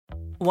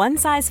One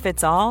size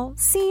fits all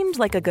seemed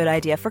like a good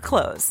idea for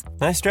clothes.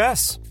 Nice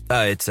dress.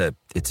 It's a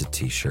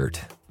t-shirt.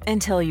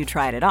 Until you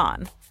tried it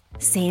on.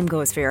 Same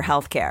goes for your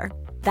healthcare.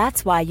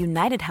 That's why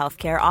United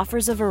Healthcare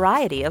offers a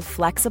variety of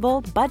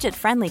flexible,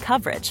 budget-friendly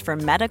coverage for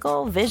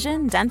medical,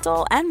 vision,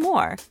 dental, and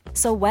more.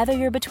 So whether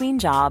you're between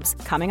jobs,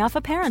 coming off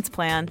a parent's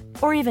plan,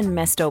 or even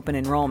missed open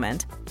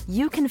enrollment,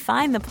 you can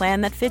find the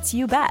plan that fits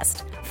you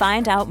best.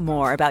 Find out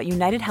more about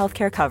United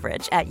Healthcare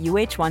coverage at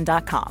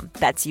uh1.com.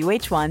 That's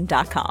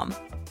uh1.com.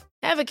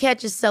 Ever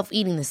catch yourself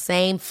eating the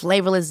same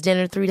flavorless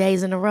dinner 3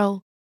 days in a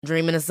row?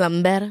 Dreaming of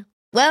something better?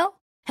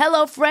 Well,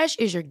 HelloFresh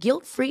is your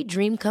guilt-free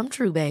dream come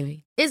true,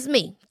 baby. It's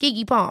me,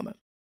 Keke Palmer.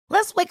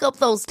 Let's wake up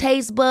those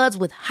taste buds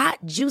with hot,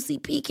 juicy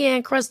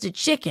pecan-crusted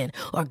chicken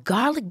or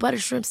garlic butter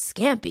shrimp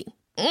scampi.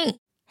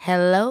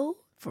 Hello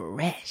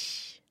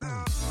Fresh.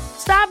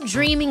 Stop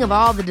dreaming of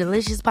all the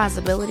delicious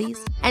possibilities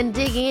and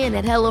dig in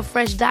at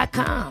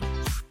HelloFresh.com.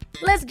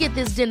 Let's get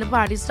this dinner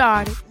party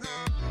started.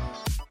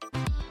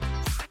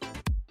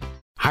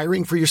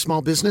 Hiring for your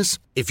small business?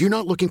 If you're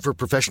not looking for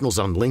professionals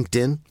on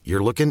LinkedIn,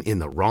 you're looking in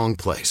the wrong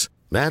place.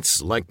 That's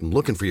like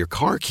looking for your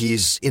car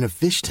keys in a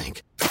fish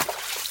tank.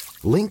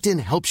 LinkedIn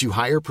helps you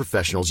hire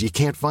professionals you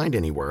can't find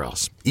anywhere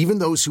else, even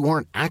those who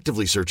aren't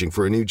actively searching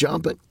for a new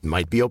job but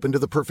might be open to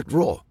the perfect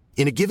role.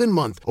 In a given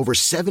month, over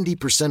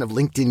 70% of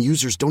LinkedIn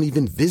users don't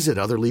even visit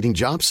other leading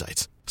job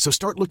sites. So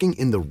start looking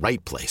in the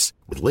right place.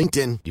 With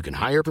LinkedIn, you can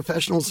hire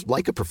professionals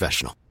like a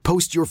professional.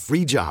 Post your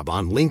free job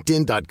on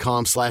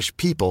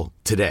linkedin.com/people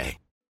today.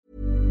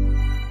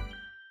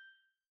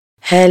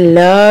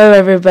 Hello,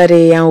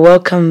 everybody, and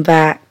welcome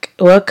back.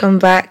 Welcome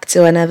back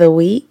to another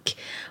week.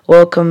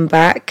 Welcome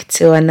back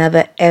to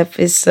another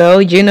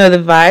episode. You know the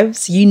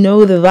vibes. You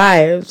know the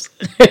vibes.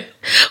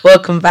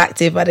 Welcome back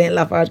to If I Didn't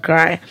Laugh, I'd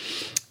Cry.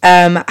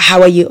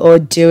 How are you all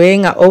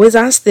doing? I always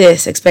ask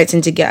this,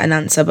 expecting to get an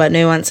answer, but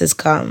no answers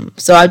come.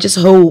 So I just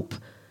hope,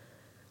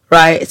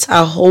 right?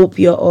 I hope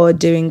you're all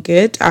doing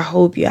good. I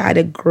hope you had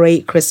a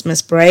great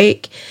Christmas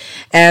break.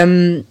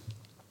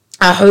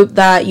 I hope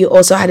that you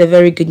also had a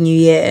very good New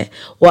Year.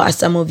 What are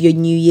some of your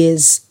New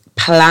Year's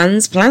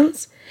plans?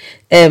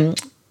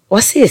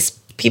 What's this?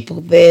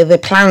 People, the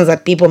plans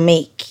that people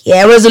make.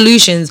 Yeah,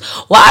 resolutions.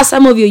 What are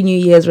some of your New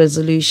Year's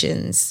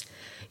resolutions?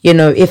 You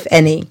know, if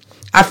any.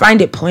 I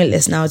find it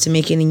pointless now to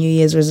make any New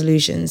Year's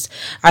resolutions.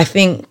 I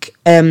think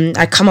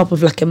I come up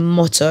with like a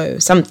motto,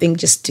 something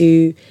just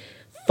to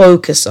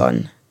focus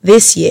on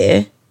this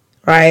year,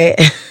 right?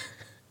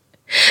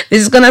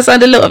 This is going to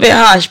sound a little bit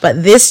harsh,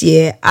 but this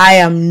year I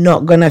am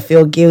not going to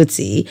feel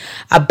guilty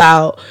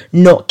about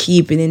not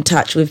keeping in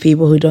touch with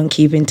people who don't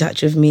keep in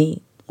touch with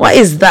me. What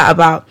is that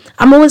about?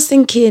 I'm always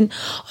thinking,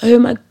 oh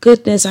my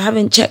goodness, I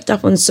haven't checked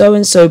up on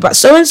so-and-so, but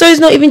so-and-so is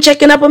not even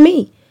checking up on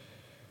me.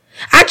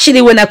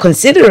 Actually, when I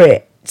consider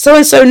it,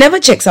 so-and-so never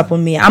checks up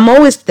on me. I'm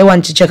always the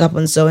one to check up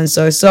on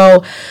so-and-so.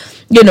 So,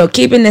 you know,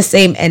 keeping the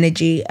same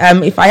energy.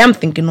 If I am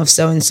thinking of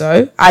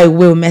so-and-so, I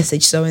will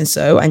message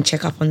so-and-so and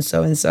check up on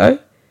so-and-so.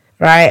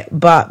 Right,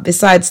 but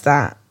besides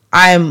that,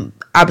 I'm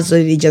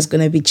absolutely just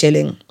going to be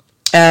chilling.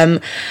 How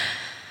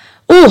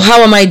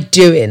am I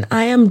doing?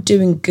 I am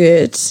doing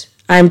good.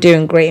 I'm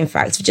doing great, in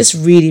fact. I'm just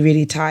really,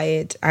 really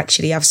tired,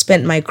 actually. I've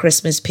spent my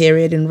Christmas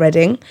period in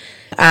Reading,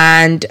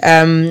 and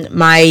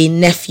my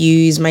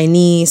nephews, my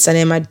niece, and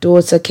then my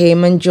daughter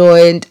came and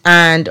joined,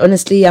 and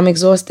honestly, I'm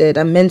exhausted.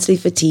 I'm mentally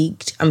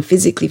fatigued. I'm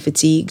physically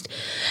fatigued.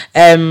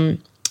 Can't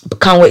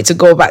wait to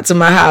go back to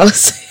my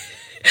house.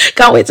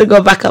 Can't wait to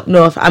go back up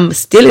north. I'm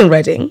still in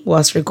Reading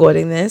whilst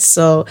recording this.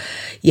 So,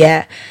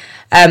 yeah.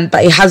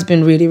 But it has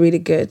been really, really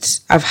good.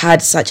 I've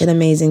had such an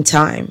amazing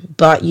time.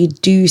 But you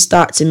do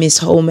start to miss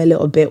home a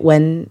little bit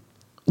when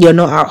you're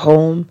not at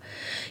home,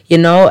 you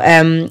know.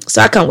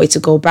 So I can't wait to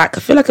go back.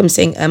 I feel like I'm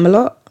saying a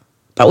lot.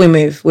 But we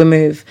move.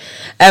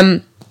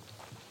 On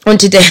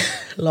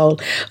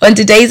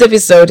today's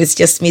episode, it's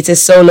just me. It's a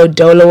solo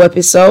dolo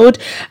episode.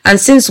 And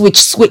since we're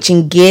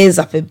switching gears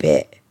up a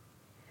bit,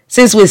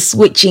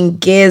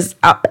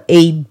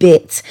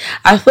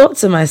 I thought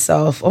to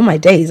myself, oh my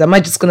days, am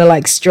I just going to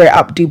like straight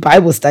up do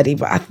Bible study?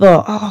 But I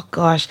thought, oh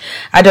gosh,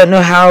 I don't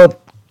know how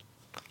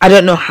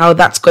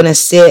that's going to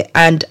sit.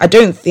 And I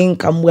don't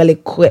think I'm well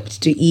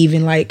equipped to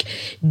even like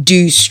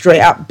do straight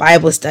up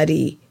Bible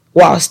study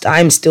whilst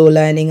I'm still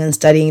learning and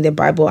studying the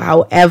Bible.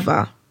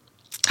 However,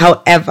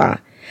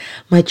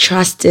 my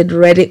trusted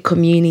Reddit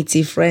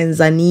community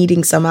friends are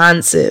needing some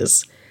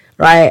answers.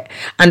 Right?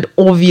 And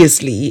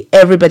obviously,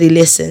 everybody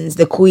listens.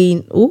 The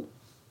Queen,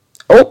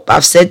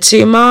 I've said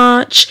too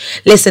much.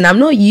 Listen, I'm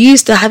not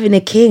used to having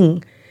a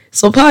king.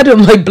 So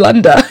pardon my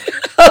blunder.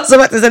 I was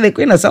about to say the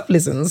Queen herself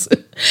listens.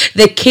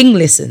 The King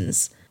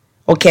listens.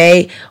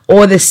 Okay?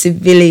 All the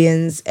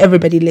civilians,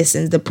 everybody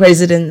listens. The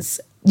presidents,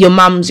 your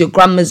mums, your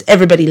grandmas,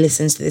 everybody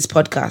listens to this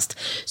podcast.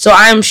 So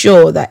I am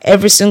sure that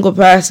every single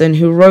person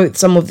who wrote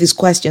some of these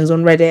questions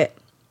on Reddit,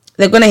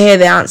 they're going to hear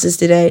the answers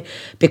today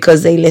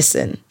because they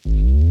listen.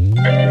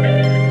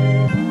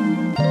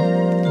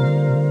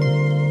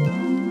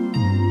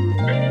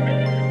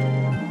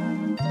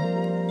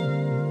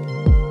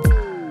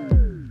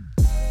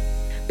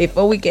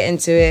 Before we get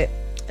into it,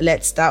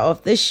 let's start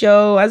off the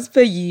show as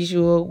per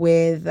usual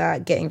with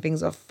getting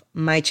things off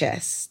my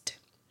chest.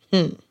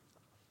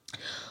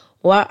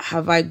 What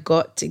have I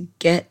got to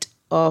get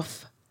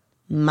off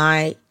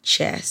my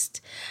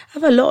chest? I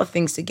have a lot of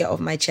things to get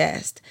off my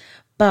chest,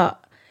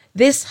 but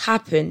this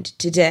happened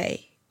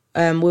today.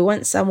 We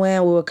went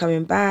somewhere, we were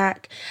coming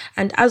back,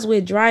 and as we're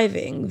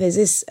driving, there's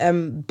this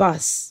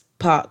bus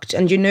parked.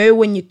 And you know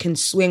when you can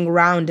swing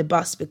round a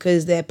bus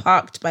because they're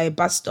parked by a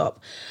bus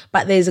stop,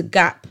 but there's a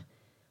gap,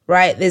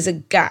 right? There's a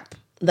gap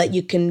that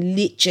you can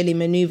literally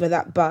maneuver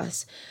that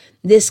bus.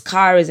 This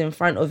car is in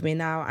front of me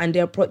now, and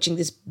they're approaching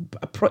this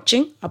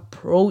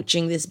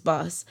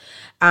bus,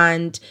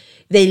 and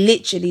they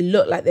literally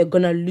look like they're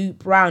gonna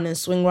loop round and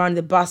swing round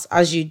the bus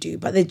as you do,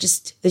 but they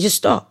just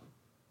stop.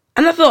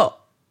 And I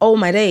thought, oh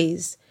my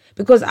days,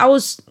 because I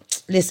was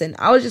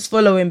just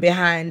following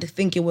behind,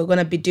 thinking we're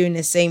gonna be doing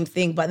the same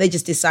thing, but they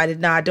just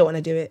decided, nah, I don't want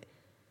to do it,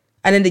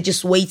 and then they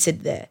just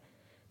waited there.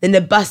 Then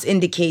the bus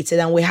indicated,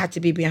 and we had to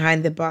be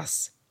behind the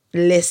bus.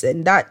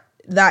 Listen, that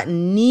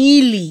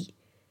nearly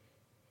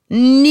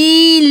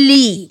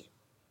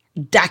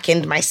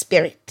darkened my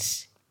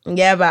spirit.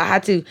 Yeah, but I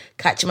had to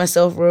catch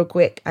myself real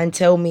quick and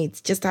tell me it's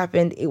just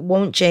happened. It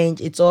won't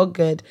change. It's all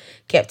good.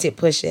 Kept it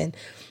pushing.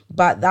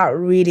 But that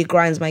really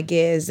grinds my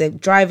gears. The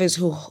drivers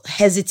who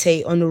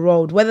hesitate on the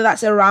road, whether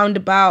that's a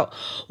roundabout,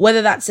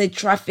 whether that's a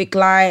traffic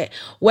light,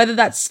 whether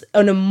that's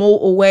on a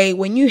motorway,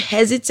 when you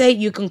hesitate,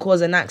 you can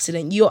cause an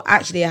accident. You're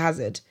actually a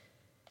hazard,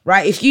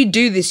 right? If you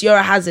do this, you're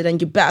a hazard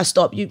and you better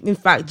stop. You, in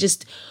fact,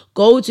 just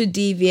go to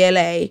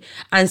DVLA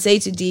and say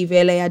to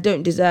DVLA, I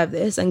don't deserve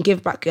this, and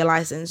give back your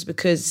license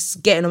because it's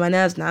getting on my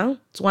nerves now.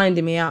 It's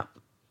winding me up.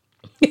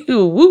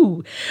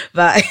 Woo.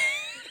 But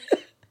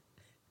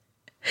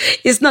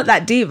it's not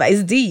that deep, but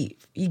it's deep.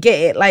 You get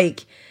it?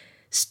 Like,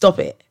 stop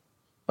it.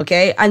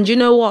 Okay? And you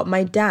know what?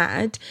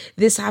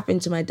 This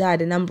happened to my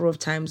dad a number of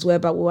times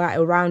whereby we were at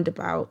a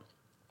roundabout.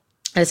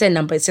 I say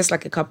number, it's just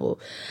like a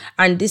couple.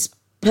 And this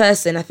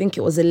person, I think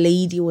it was a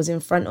lady, was in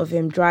front of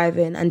him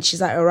driving, and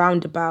she's at a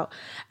roundabout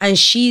and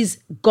she's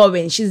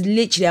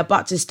literally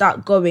about to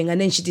start going, and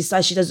then she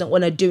decides she doesn't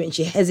want to do it and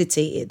she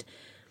hesitated,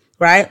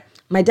 right?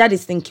 My dad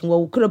is thinking,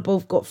 well, we could have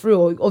both got through,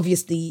 or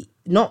obviously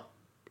not.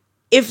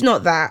 If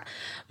not that,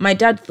 my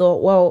dad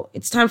thought, well,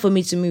 it's time for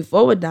me to move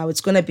forward now.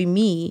 It's going to be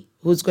me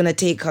who's going to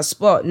take her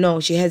spot. No,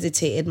 she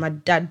hesitated. My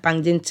dad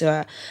banged into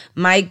her.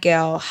 My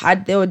girl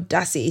had the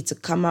audacity to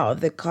come out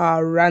of the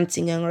car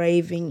ranting and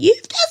raving,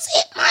 "You've just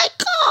hit my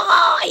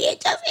car! You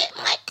just hit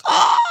my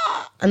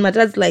car!" And my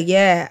dad's like,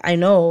 yeah, I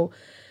know.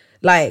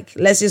 Like,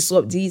 let's just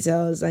swap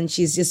details. And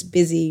she's just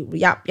busy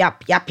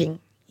yapping.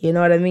 You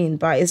know what I mean?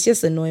 But it's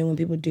just annoying when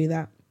people do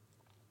that.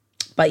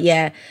 But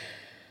yeah.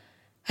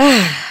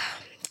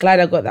 Glad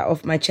I got that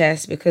off my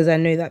chest, because I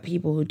know that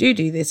people who do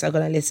this are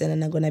going to listen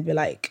and are going to be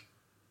like,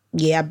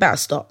 yeah, I better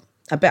stop.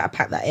 I better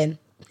pack that in.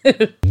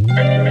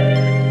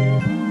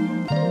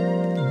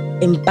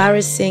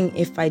 Embarrassing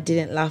if I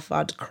didn't laugh,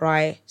 I'd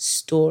cry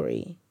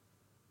story.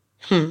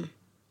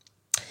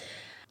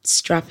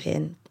 Strap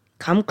in.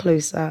 Come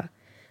closer.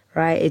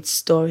 Right? It's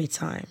story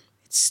time.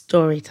 It's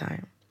story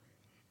time.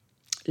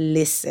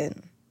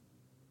 Listen.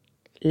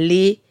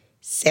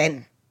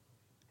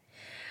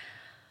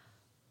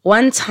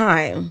 One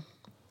time,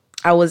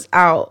 I was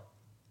out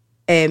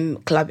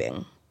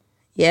clubbing.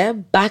 Yeah,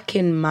 back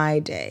in my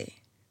day,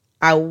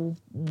 I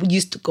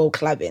used to go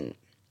clubbing,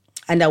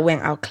 and I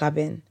went out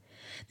clubbing.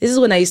 This is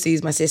when I used to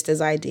use my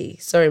sister's ID.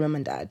 Sorry, mum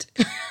and dad.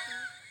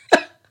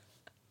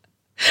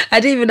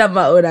 I didn't even have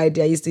my own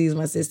ID. I used to use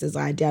my sister's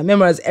ID. I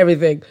memorized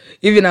everything,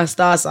 even our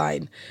star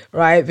sign,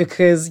 right?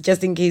 Because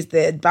just in case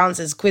the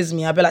bouncers quiz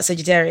me, I'll be like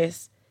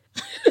Sagittarius.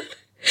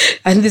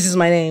 And this is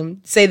my name.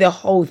 Say the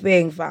whole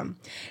thing, fam.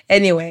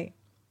 Anyway,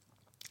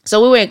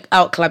 so we went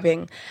out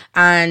clubbing,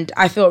 and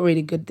I felt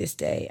really good this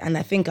day, and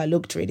I think I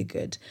looked really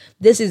good.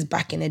 This is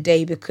back in the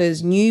day,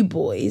 because new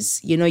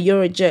boys, you know,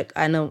 you're a jerk,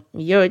 I know,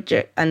 you're a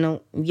jerk, I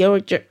know, you're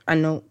a jerk, I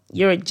know,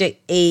 you're a jerk,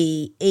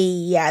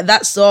 yeah.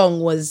 That song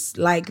was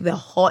like the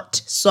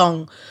hot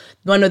song,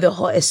 one of the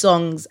hottest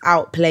songs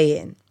out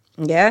playing,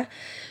 yeah?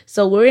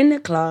 So we're in the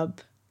club,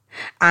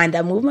 and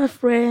I'm with my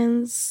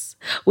friends.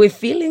 We're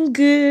feeling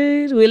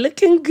good. We're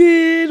looking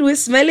good. We're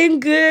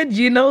smelling good.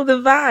 You know the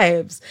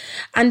vibes.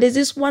 And there's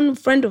this one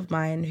friend of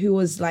mine who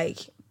was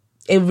like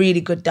a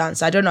really good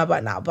dancer. I don't know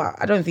about now, but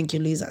I don't think you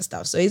lose that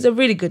stuff. So he's a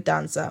really good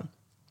dancer.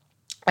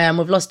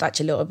 We've lost touch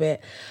a little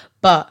bit.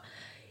 But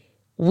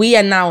we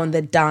are now on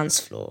the dance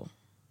floor.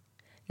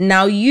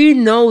 Now, you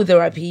know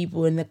there are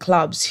people in the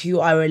clubs who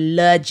are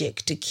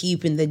allergic to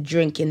keeping the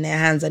drink in their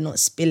hands and not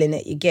spilling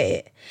it. You get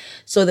it?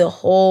 So the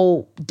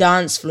whole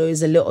dance floor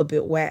is a little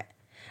bit wet.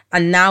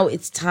 And now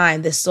it's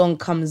time. The song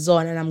comes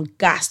on and I'm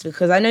gassed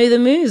because I know the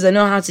moves. I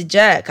know how to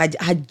jerk. I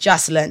had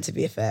just learned, to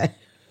be fair.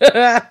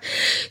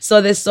 So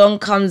the song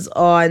comes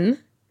on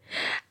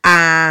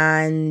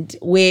and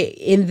we're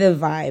in the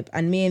vibe.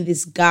 And me and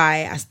this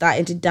guy are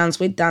starting to dance.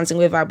 We're dancing,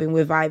 we're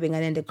vibing.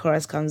 And then the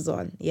chorus comes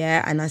on.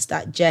 Yeah. And I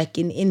start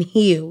jerking in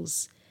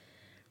heels.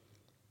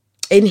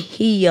 In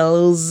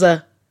heels.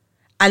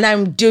 and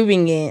I'm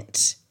doing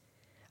it.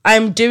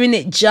 I'm doing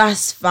it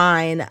just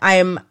fine. I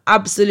am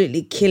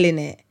absolutely killing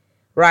it,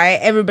 right?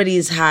 Everybody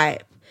is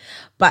hype.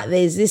 But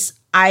there's this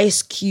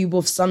ice cube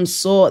of some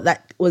sort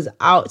that was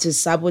out to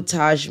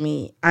sabotage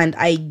me. And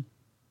I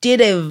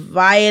did a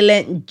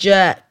violent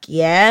jerk,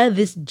 yeah?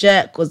 This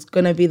jerk was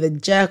going to be the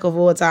jerk of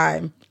all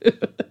time.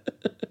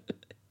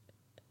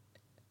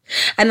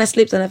 And I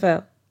slipped and I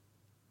fell.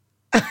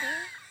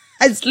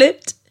 I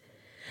slipped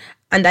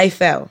and I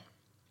fell.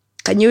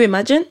 Can you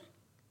imagine?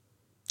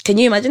 Can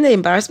you imagine the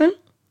embarrassment?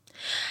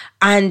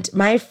 And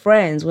my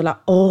friends were like,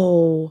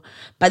 oh.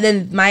 But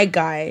then my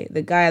guy,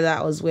 the guy that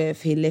I was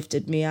with, he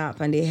lifted me up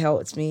and he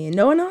helped me. And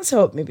no one else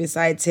helped me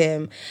besides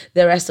him.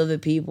 The rest of the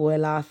people were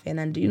laughing.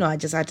 And, you know, I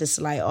just had to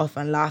slide off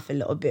and laugh a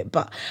little bit.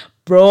 But,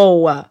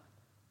 bro,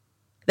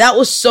 that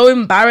was so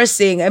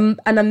embarrassing. An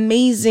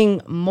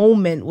amazing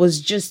moment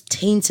was just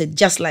tainted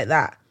just like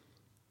that.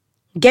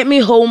 Get me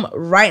home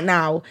right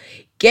now.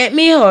 Get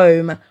me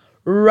home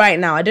right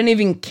now. I don't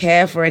even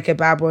care for a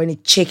kebab or any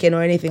chicken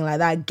or anything like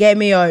that. Get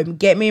me home.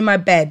 Get me in my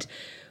bed.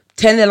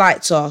 Turn the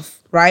lights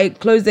off, right?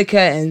 Close the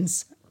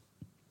curtains.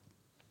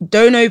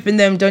 Don't open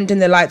them. Don't turn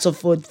the lights off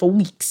for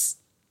weeks.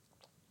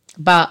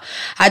 But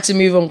I had to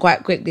move on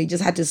quite quickly.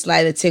 Just had to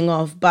slide the thing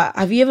off. But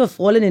have you ever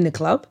fallen in a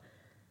club?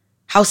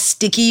 How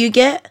sticky you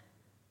get?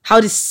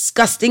 How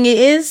disgusting it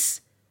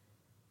is?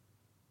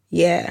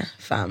 Yeah,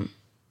 fam.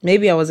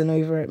 Maybe I wasn't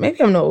over it.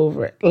 Maybe I'm not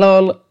over it.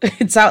 Lol.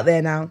 It's out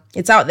there now.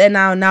 It's out there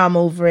now. Now I'm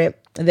over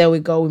it. And there we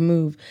go. We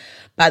move.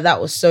 But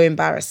that was so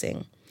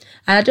embarrassing.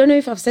 And I don't know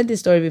if I've said this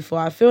story before.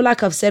 I feel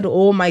like I've said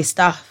all my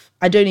stuff.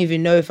 I don't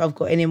even know if I've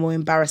got any more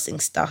embarrassing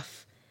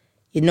stuff.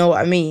 You know what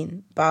I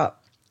mean? But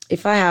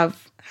if I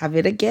have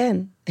it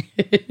again.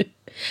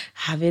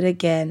 Have it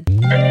again.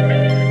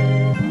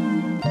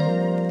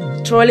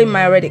 Trolling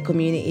my Reddit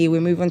community. We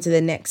move on to the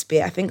next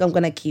bit. I think I'm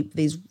going to keep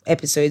these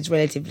episodes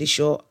relatively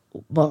short.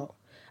 Well,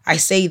 I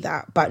say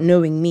that, but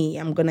knowing me,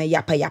 I'm going to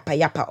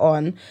yappa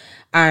on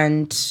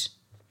and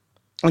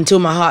until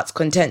my heart's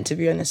content, to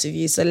be honest with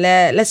you. So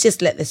let's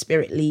just let the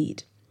spirit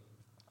lead.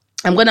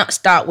 I'm going to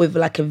start with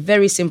like a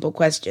very simple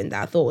question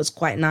that I thought was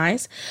quite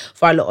nice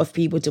for a lot of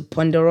people to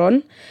ponder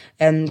on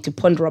and to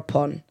ponder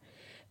upon.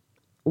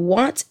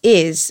 What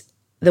is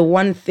the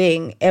one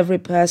thing every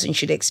person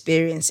should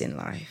experience in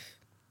life?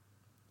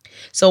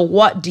 So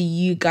what do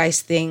you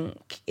guys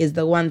think is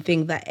the one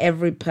thing that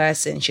every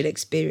person should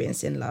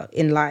experience in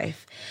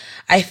life?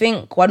 I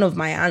think one of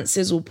my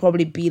answers will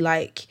probably be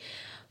like,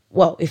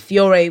 well, if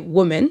you're a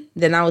woman,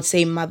 then I would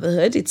say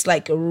motherhood. It's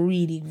like a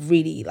really,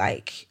 really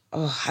like,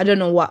 I don't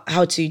know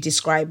how to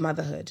describe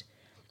motherhood,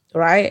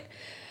 right?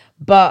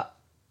 But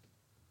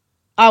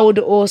I would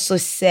also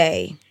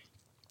say,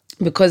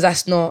 because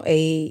that's not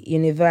a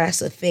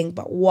universal thing,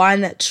 but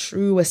one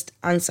truest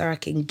answer I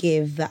can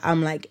give that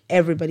I'm like,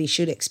 everybody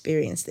should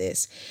experience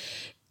this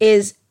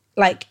is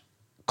like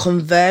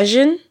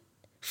conversion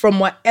from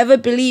whatever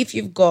belief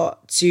you've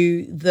got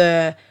to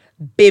the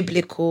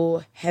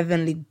biblical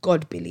heavenly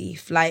God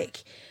belief.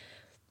 Like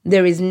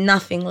there is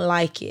nothing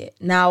like it.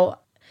 Now,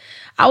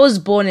 I was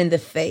born in the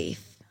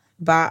faith,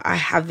 but I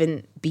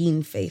haven't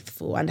been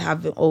faithful and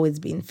haven't always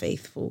been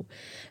faithful.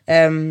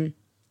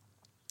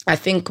 I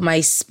think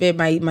my spirit,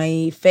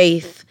 my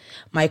faith,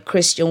 my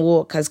Christian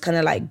walk has kind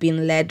of like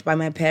been led by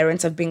my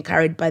parents. I've been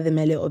carried by them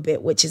a little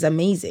bit, which is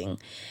amazing.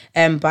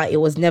 But it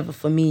was never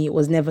for me. It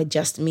was never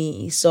just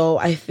me. So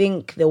I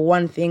think the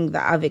one thing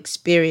that I've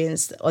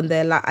experienced at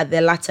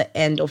the latter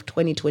end of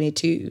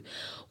 2022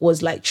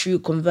 was like true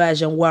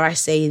conversion, where I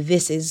say,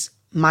 this is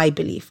my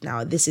belief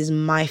now. This is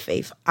my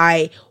faith.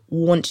 I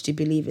want to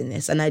believe in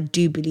this. And I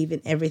do believe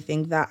in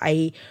everything that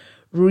I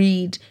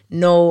read,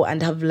 know,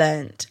 and have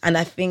learned. And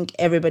I think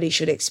everybody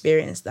should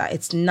experience that.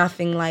 It's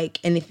nothing like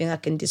anything I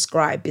can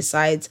describe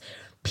besides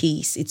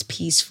peace. It's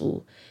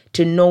peaceful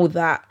to know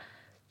that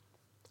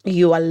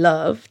you are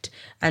loved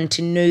and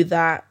to know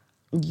that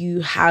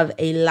you have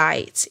a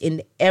light.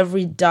 In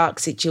every dark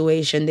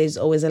situation, there's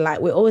always a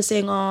light. We're always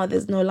saying, oh,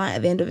 there's no light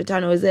at the end of the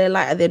tunnel. Is there a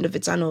light at the end of the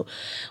tunnel?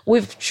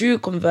 With true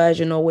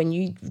conversion, or when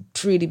you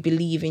truly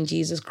believe in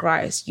Jesus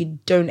Christ, you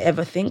don't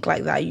ever think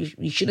like that.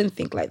 You shouldn't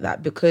think like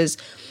that, because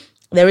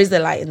there is the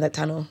light in the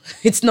tunnel.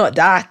 It's not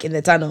dark in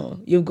the tunnel.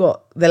 You've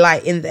got the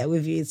light in there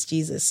with you. It's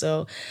Jesus.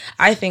 So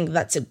I think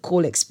that's a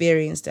cool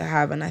experience to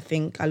have. And I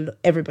think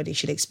everybody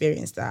should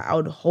experience that. I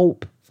would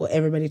hope for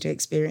everybody to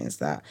experience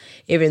that,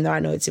 even though I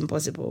know it's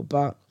impossible.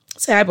 But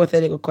it's a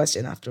hypothetical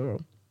question after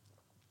all.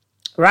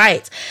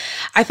 Right.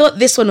 I thought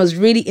this one was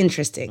really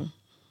interesting.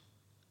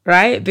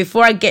 Right.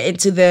 Before I get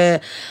into the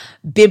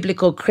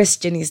biblical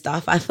Christian-y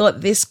stuff, I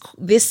thought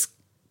this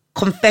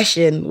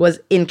confession was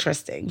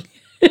interesting.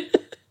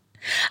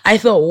 I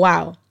thought,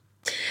 wow.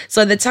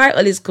 So the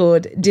title is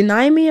called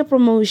Deny Me a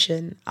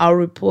Promotion, I'll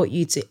Report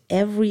You to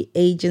Every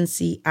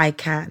Agency I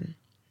Can. ...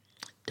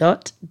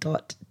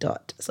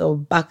 So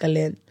buckle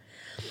in.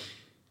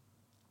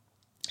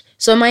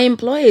 So my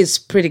employer is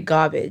pretty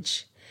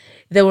garbage.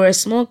 They were a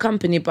small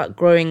company but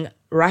growing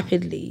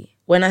rapidly.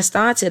 When I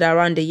started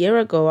around a year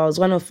ago, I was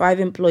one of 5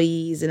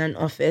 employees in an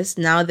office.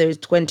 Now there's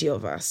 20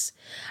 of us.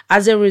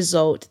 As a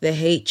result, the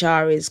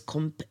HR is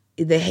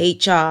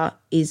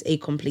a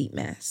complete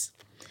mess.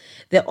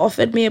 They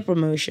offered me a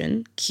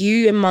promotion,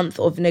 cue a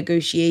month of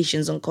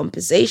negotiations on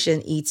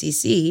compensation,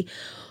 etc.,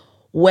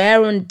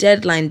 where on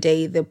deadline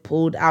day they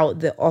pulled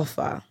out the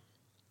offer.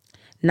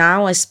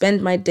 Now I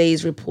spend my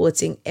days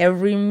reporting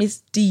every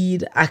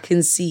misdeed I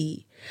can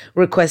see.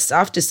 Request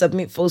staff to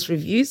submit false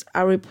reviews,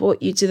 I'll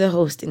report you to the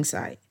hosting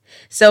site.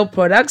 Sell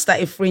products that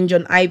infringe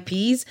on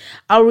IPs,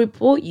 I'll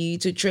report you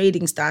to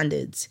trading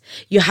standards.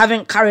 You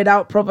haven't carried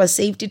out proper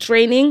safety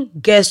training?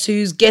 Guess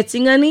who's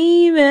getting an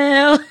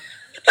email?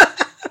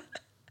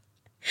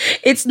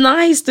 It's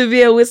nice to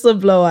be a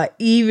whistleblower,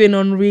 even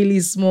on really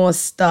small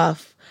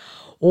stuff.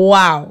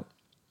 Wow.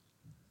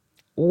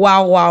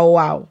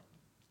 Wow.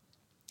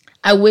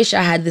 I wish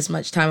I had this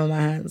much time on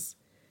my hands.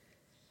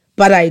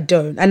 But I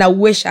don't. And I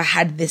wish I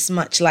had this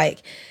much, I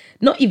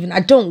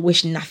don't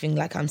wish nothing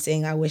like I'm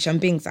saying I wish. I'm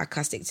being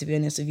sarcastic, to be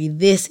honest with you.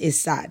 This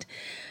is sad.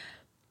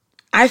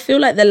 I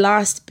feel like the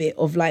last bit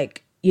of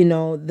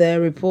the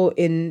report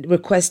in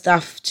request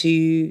staff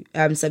to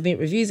submit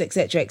reviews,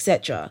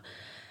 etc.,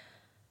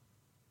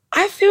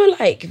 I feel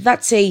like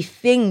that's a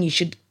thing you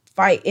should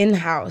fight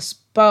in-house.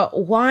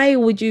 But why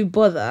would you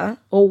bother,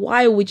 or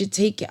why would you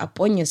take it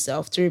upon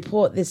yourself to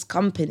report this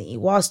company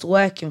whilst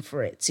working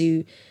for it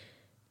to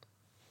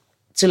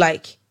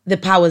the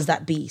powers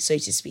that be, so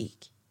to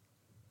speak?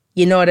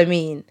 You know what I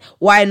mean?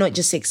 Why not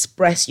just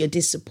express your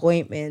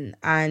disappointment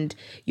and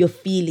your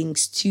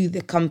feelings to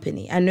the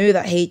company? I know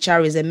that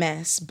HR is a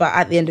mess, but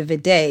at the end of the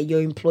day,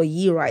 your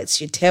employee rights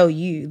should tell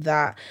you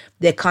that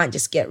they can't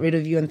just get rid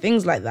of you and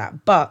things like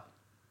that. But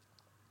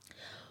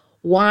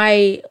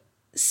why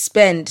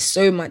spend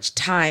so much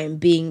time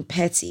being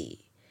petty?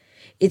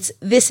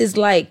 This is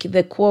like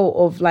the quote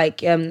of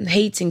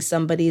hating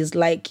somebody is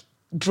like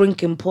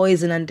drinking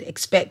poison and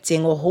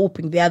expecting or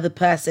hoping the other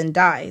person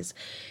dies.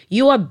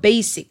 You are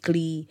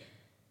basically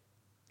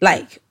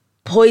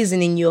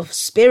poisoning your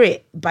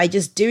spirit by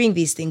just doing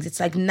these things. It's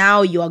like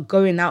now you are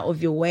going out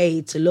of your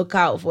way to look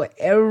out for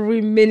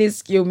every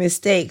minuscule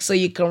mistake so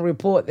you can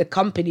report the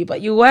company, but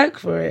you work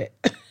for it.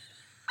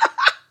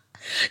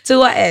 To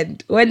what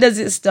end? When does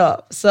it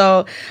stop?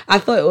 So I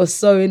thought it was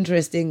so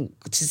interesting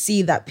to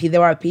see that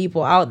there are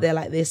people out there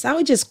like this. I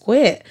would just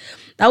quit.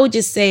 I would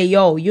just say,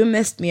 yo, you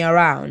messed me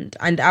around,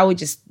 and I would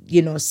just,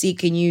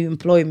 seek a new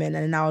employment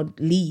and I would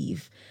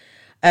leave.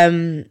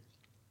 But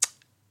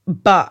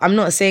I'm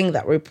not saying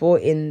that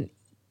reporting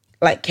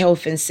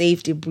health and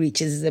safety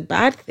breaches is a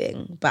bad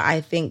thing, but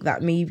I think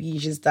that maybe you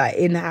should start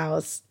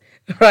in-house.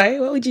 Right?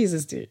 What would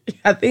Jesus do?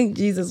 I think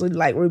Jesus would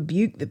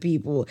rebuke the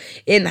people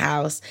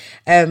in-house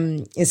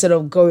instead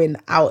of going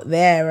out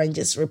there and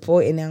just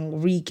reporting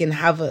and wreaking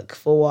havoc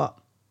for what?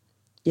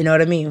 You know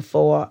what I mean?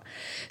 For what?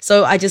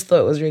 So I just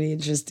thought it was really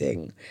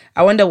interesting.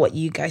 I wonder what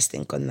you guys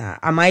think on that.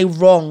 Am I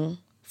wrong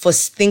for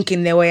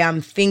thinking the way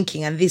I'm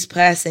thinking and this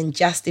person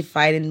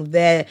justified in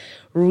their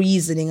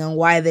reasoning and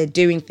why they're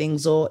doing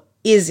things? Or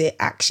is it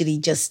actually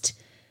just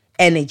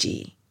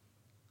energy?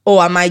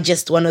 Or am I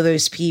just one of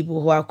those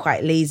people who are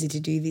quite lazy to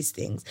do these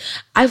things?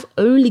 I've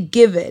only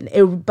given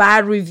a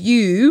bad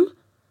review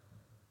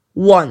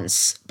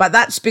once, but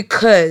that's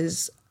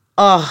because,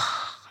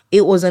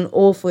 it was an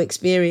awful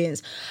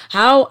experience.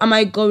 How am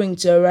I going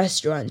to a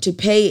restaurant to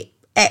pay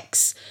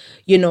X,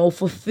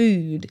 for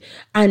food,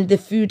 and the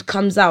food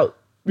comes out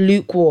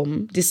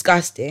lukewarm,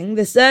 disgusting?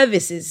 The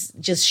service is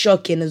just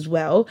shocking as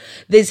well.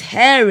 There's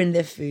hair in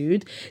the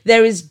food.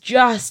 There is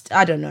just,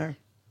 I don't know.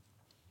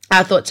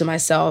 I thought to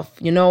myself,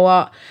 you know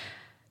what?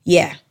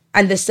 Yeah.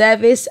 And the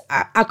service,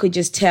 I could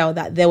just tell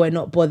that they were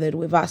not bothered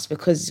with us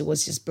because it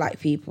was just black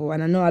people.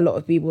 And I know a lot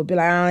of people would be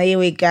like, oh, here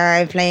we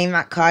go, playing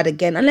that card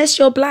again. Unless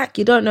you're black,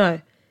 you don't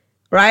know.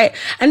 Right?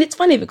 And it's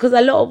funny because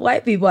a lot of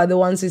white people are the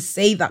ones who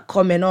say that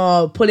comment,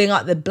 pulling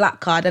out the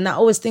black card. And I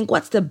always think,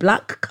 what's the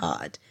black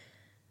card?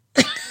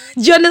 Do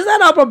you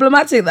understand how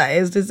problematic that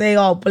is to say,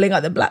 pulling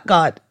out the black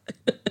card?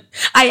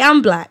 I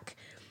am black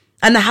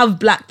and I have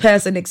black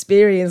person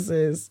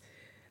experiences.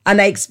 And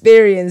I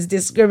experience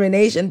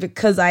discrimination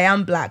because I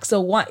am black.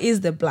 So what is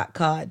the black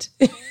card?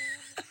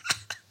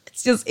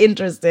 It's just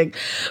interesting.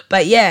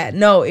 But yeah,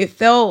 no, it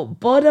felt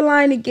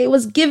borderline. It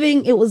was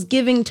giving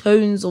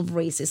tones of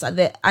racist,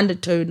 the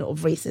undertone of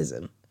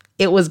racism.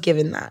 It was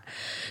giving that.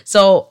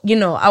 So,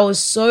 I was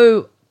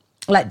so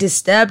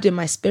disturbed in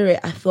my spirit.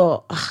 I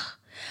thought,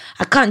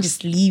 I can't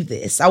just leave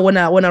this. I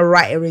wanna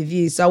write a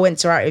review. So I went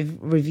to write a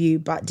review,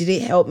 but did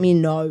it help me?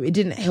 No, it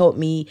didn't help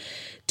me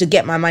to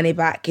get my money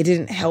back. It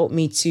didn't help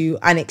me to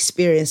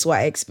unexperience what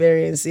I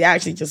experienced. It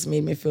actually just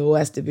made me feel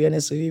worse, to be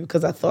honest with you,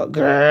 because I thought,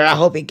 I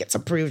hope it gets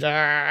approved.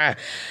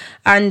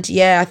 And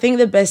yeah, I think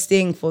the best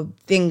thing for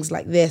things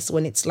like this,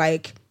 when it's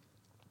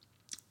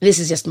this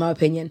is just my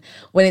opinion,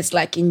 when it's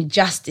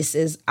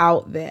injustices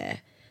out there,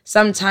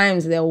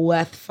 sometimes they're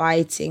worth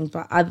fighting,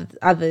 but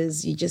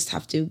others you just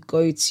have to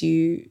go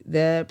to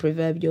the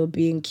proverbial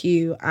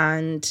B&Q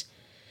and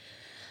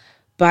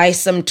buy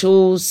some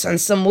tools and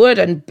some wood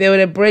and build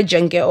a bridge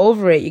and get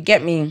over it. You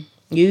get me?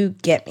 You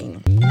get me.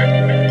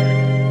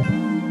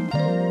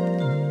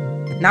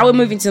 Now we're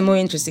moving to the more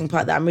interesting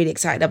part that I'm really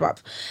excited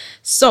about.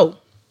 So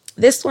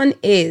this one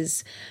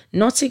is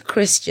not a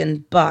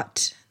Christian,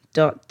 but ...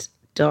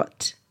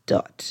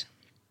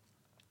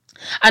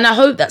 And I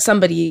hope that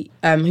somebody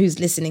who's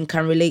listening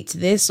can relate to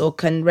this or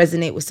can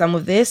resonate with some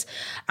of this.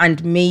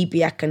 And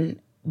maybe I can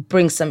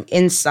bring some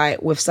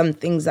insight with some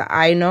things that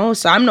I know.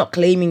 So I'm not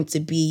claiming to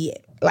be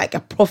like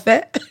a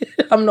prophet.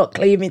 I'm not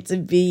claiming to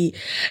be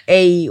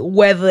a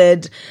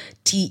weathered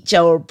teacher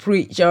or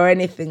preacher or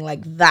anything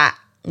like that.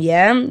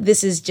 Yeah,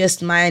 this is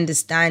just my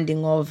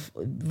understanding of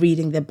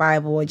reading the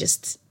Bible, or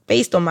just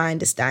based on my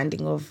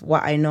understanding of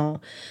what I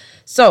know.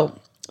 So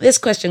this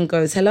question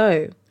goes,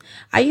 hello.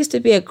 I used to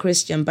be a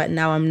Christian, but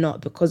now I'm not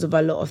because of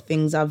a lot of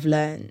things I've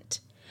learned.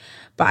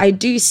 But I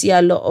do see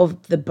a lot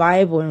of the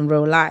Bible in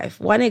real life.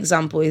 One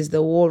example is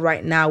the war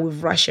right now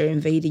with Russia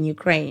invading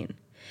Ukraine.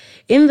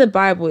 In the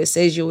Bible, it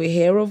says you will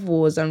hear of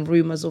wars and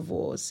rumors of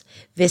wars.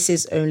 This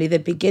is only the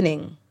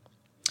beginning.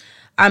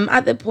 I'm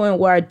at the point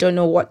where I don't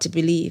know what to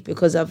believe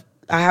because I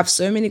have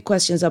so many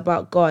questions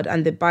about God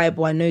and the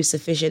Bible. I know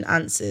sufficient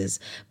answers,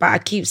 but I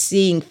keep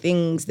seeing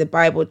things the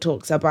Bible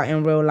talks about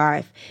in real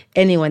life.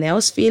 Anyone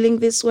else feeling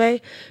this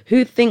way?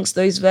 Who thinks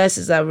those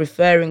verses are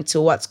referring to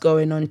what's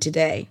going on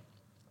today?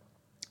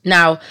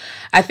 Now,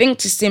 I think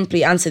to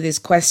simply answer these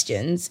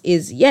questions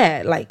is,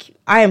 like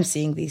I am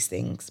seeing these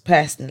things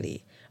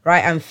personally,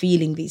 right? I'm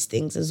feeling these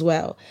things as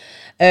well.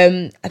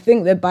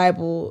 The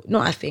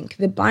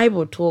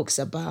Bible talks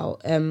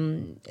about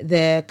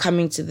the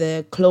coming to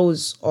the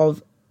close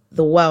of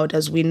the world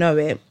as we know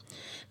it,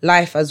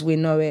 life as we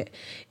know it.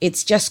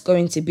 It's just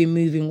going to be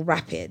moving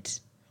rapid,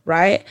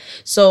 right?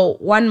 So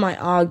one might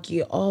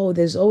argue,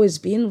 there's always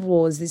been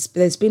wars.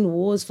 There's been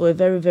wars for a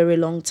very, very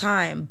long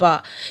time,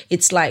 but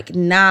it's like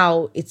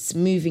now it's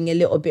moving a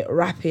little bit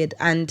rapid,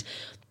 and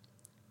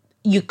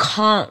you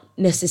can't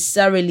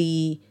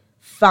necessarily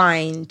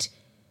find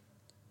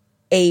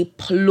a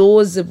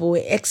plausible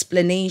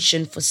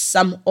explanation for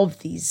some of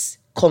these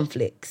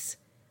conflicts,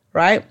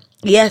 right?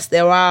 Yes,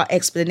 there are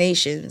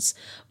explanations,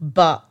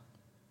 but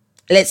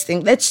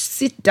let's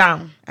sit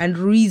down and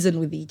reason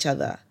with each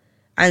other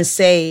and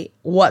say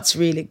what's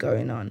really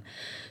going on.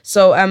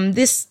 So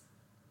this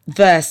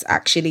verse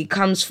actually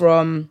comes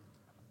from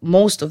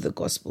most of the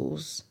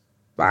Gospels,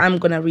 but I'm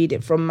going to read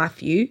it from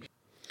Matthew.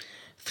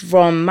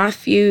 From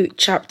Matthew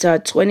chapter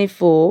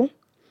 24,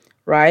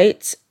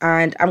 right?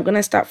 And I'm going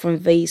to start from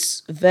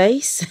verse.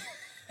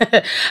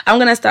 I'm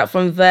going to start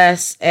from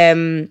verse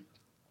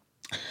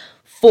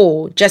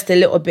 4, just a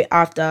little bit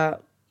after,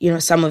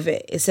 some of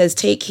it. It says,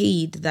 take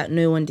heed that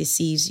no one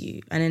deceives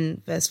you. And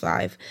in verse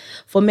 5,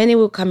 for many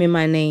will come in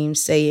my name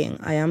saying,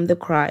 I am the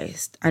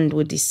Christ, and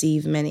will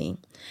deceive many.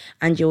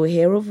 And you will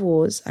hear of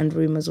wars and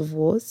rumors of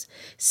wars.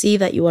 See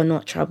that you are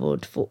not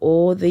troubled, for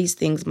all these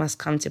things must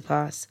come to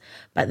pass.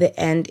 But the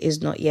end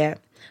is not yet.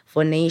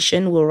 For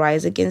nation will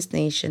rise against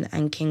nation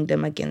and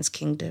kingdom against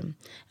kingdom.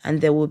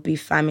 And there will be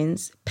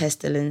famines,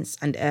 pestilence,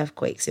 and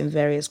earthquakes in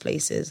various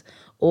places.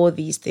 All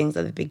these things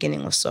are the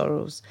beginning of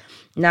sorrows.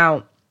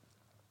 Now,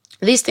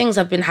 these things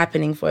have been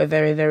happening for a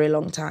very, very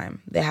long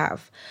time. They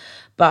have.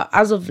 But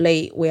as of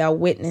late, we are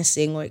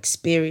witnessing or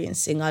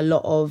experiencing a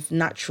lot of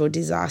natural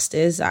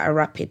disasters at a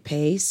rapid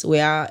pace. We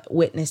are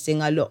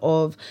witnessing a lot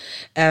of,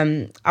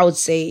 I would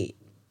say,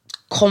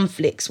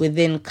 conflicts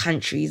within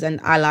countries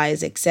and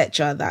allies,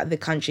 etc., that the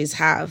countries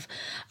have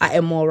at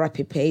a more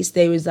rapid pace.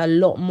 There is a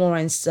lot more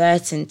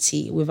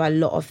uncertainty with a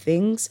lot of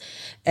things.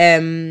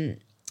 And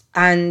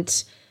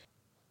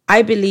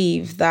I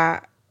believe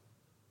that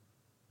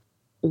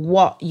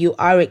what you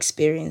are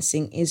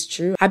experiencing is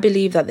true. I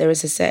believe that there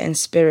is a certain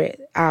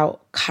spirit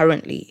out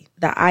currently,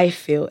 that I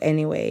feel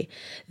anyway,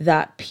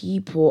 that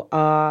people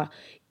are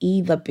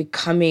either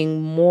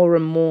becoming more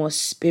and more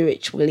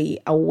spiritually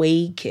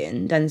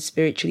awakened and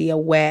spiritually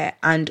aware,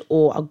 and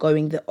or are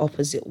going the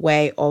opposite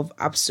way of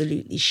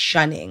absolutely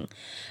shunning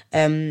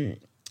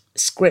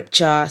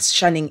scripture,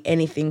 shunning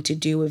anything to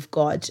do with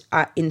God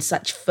in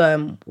such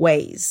firm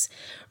ways,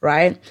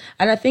 right?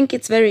 And I think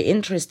it's very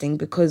interesting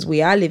because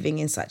we are living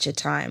in such a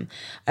time.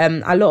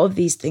 A lot of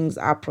these things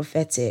are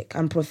prophetic,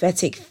 and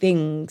prophetic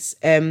things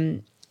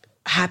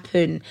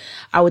happen,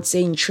 I would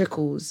say, in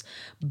trickles,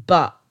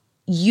 but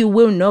you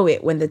will know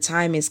it when the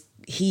time is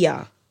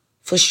here.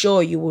 For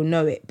sure, you will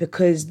know it,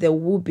 because there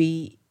will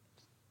be,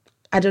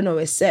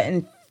 a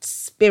certain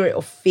spirit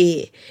of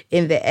fear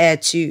in the air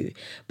too,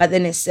 but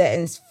then a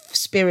certain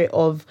spirit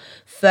of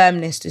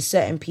firmness to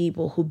certain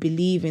people who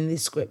believe in the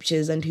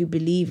scriptures and who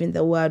believe in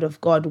the word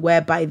of God,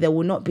 whereby they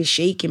will not be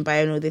shaken by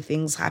any of the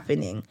things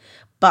happening.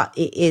 But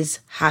it is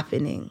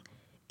happening.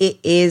 It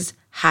is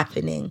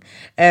happening.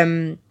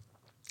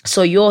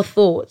 So your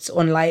thoughts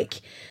on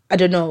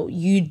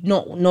you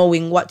not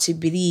knowing what to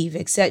believe,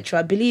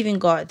 etc. Believe in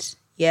God.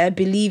 Yeah,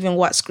 believe in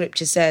what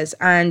scripture says.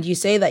 And you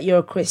say that you're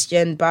a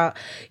Christian, but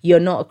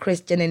you're not a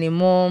Christian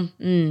anymore.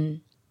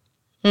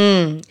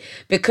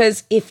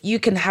 Because if you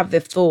can have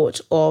the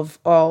thought of,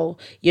 oh,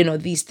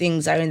 these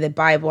things are in the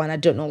Bible and I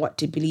don't know what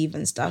to believe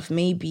and stuff,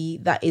 maybe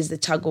that is the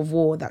tug of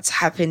war that's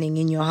happening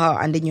in your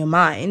heart and in your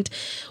mind,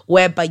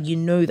 whereby you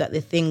know that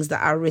the things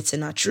that are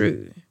written are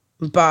true.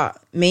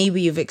 But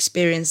maybe you've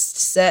experienced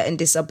certain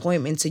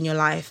disappointments in your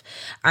life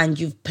and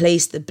you've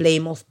placed the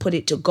blame of put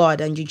it to God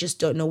and you just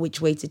don't know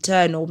which way to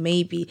turn. Or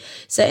maybe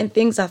certain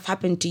things have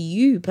happened to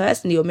you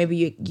personally, or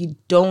maybe you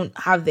don't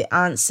have the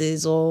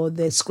answers, or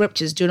the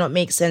scriptures do not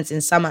make sense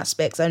in some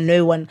aspects and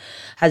no one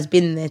has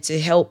been there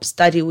to help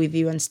study with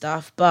you and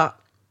stuff. But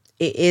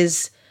it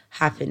is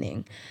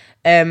happening.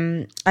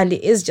 And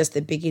it is just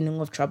the beginning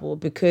of trouble,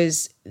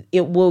 because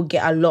it will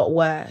get a lot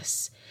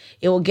worse.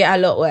 It will get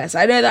a lot worse.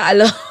 I know that a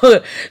lot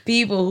of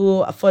people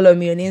who follow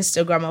me on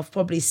Instagram have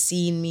probably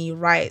seen me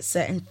write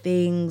certain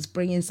things,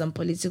 bring in some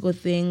political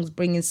things,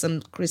 bring in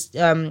some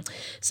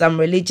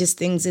religious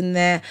things in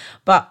there.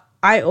 But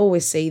I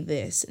always say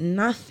this: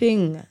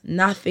 nothing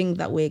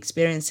that we're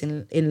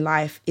experiencing in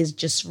life is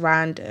just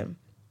random.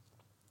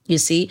 You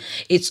see,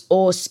 it's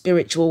all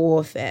spiritual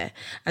warfare.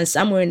 And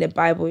somewhere in the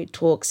Bible, it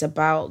talks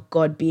about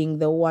God being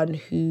the one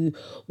who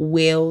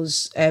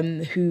wills,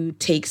 who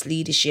takes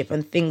leadership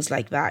and things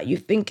like that. You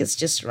think it's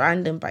just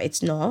random, but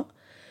it's not.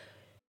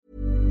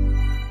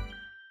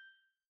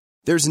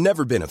 There's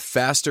never been a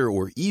faster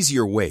or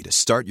easier way to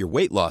start your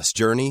weight loss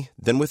journey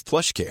than with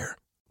PlushCare.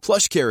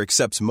 PlushCare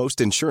accepts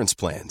most insurance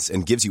plans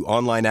and gives you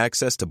online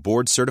access to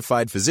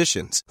board-certified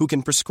physicians who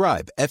can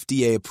prescribe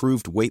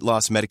FDA-approved weight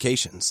loss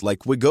medications like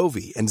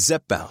Wegovy and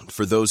Zepbound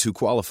for those who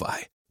qualify.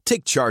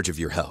 Take charge of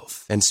your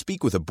health and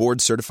speak with a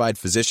board-certified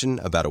physician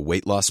about a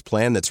weight loss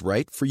plan that's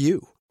right for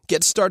you.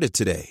 Get started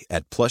today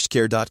at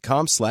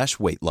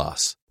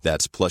plushcare.com/weight-loss.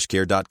 That's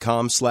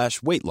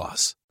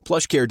plushcare.com/weight-loss.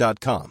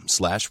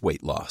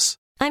 plushcare.com/weight-loss.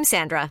 I'm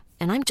Sandra,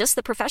 and I'm just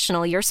the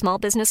professional your small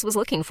business was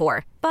looking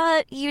for.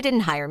 But you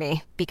didn't hire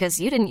me because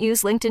you didn't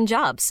use LinkedIn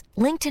Jobs.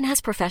 LinkedIn has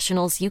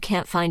professionals you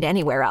can't find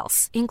anywhere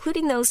else,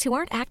 including those who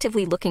aren't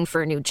actively looking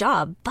for a new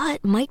job,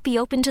 but might be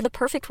open to the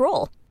perfect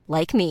role,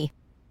 like me.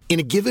 In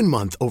a given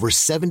month, over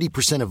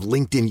 70% of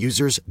LinkedIn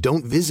users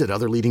don't visit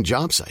other leading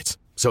job sites.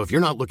 So if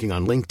you're not looking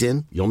on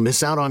LinkedIn, you'll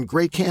miss out on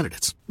great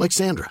candidates like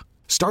Sandra.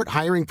 Start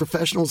hiring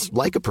professionals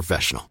like a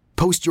professional.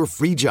 Post your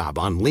free job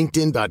on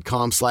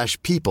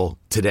linkedin.com/people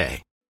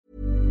today.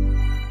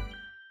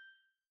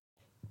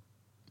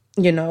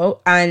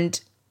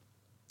 And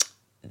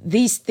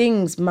these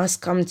things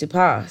must come to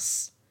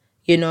pass.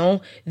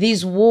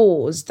 These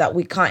wars that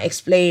we can't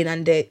explain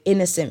and the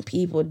innocent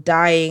people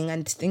dying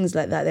and things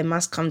like that, they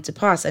must come to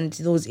pass. And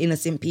those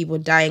innocent people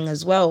dying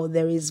as well,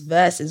 there is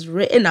verses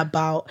written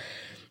about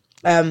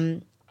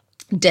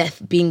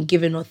death being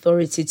given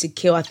authority to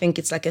kill. I think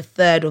it's like a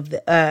third of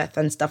the earth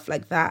and stuff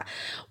like that.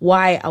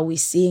 Why are we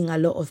seeing a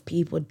lot of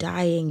people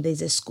dying?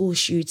 There's a school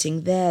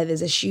shooting there,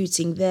 there's a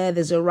shooting there,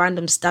 there's a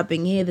random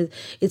stabbing here.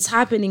 It's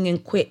happening in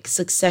quick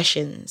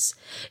successions.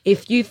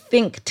 If you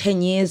think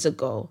 10 years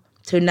ago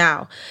to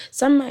now,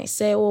 some might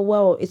say, oh,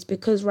 well, it's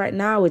because right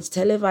now it's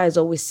televised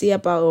or we see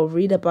about or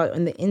read about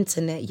on the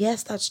internet.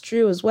 Yes, that's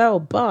true as well,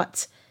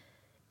 but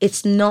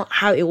it's not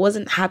how it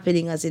wasn't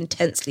happening as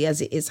intensely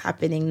as it is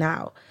happening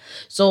now.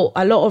 So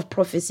a lot of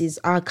prophecies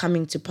are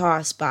coming to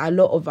pass, but a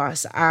lot of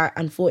us are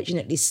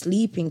unfortunately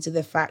sleeping to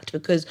the fact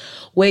because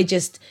we're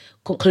just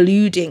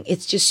concluding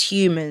it's just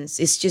humans,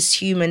 it's just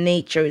human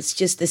nature, it's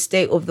just the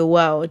state of the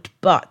world.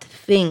 But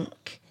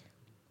think,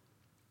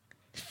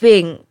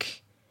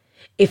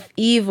 if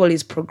evil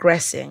is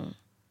progressing,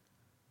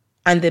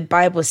 and the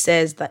Bible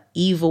says that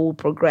evil will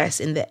progress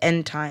in the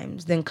end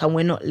times, then can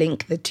we not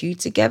link the two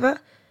together?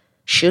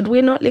 Should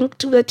we not link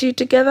the two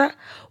together?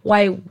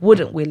 Why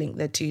wouldn't we link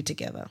the two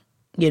together?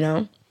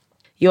 You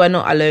are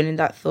not alone in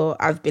that thought.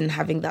 I've been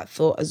having that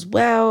thought as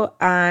well.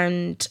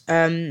 And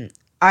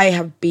I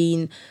have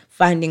been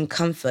finding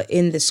comfort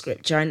in the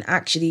scripture. And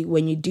actually,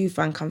 when you do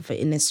find comfort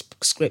in this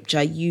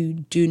scripture,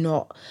 you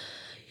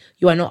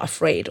are not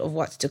afraid of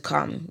what's to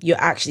come.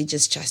 You're actually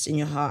just trust in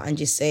your heart and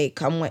just say,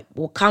 come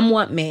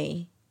what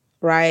may,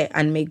 right?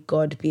 And may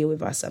God be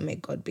with us and may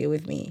God be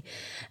with me.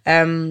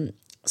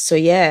 So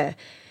yeah,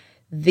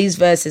 these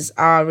verses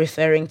are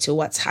referring to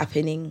what's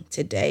happening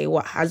today,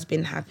 what has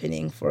been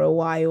happening for a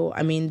while.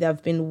 I mean, there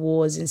have been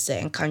wars in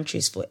certain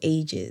countries for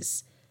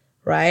ages,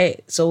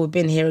 right? So we've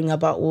been hearing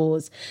about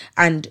wars.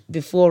 And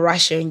before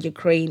Russia and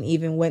Ukraine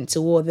even went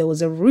to war, there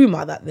was a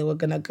rumor that they were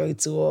going to go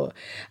to war.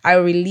 I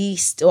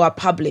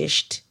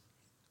published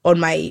on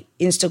my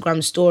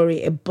Instagram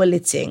story a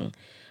bulletin,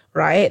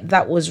 right?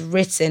 That was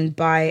written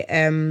by,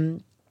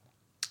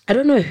 I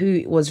don't know who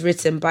it was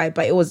written by,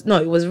 but it was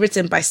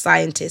written by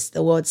scientists,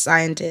 the world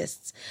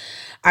scientists.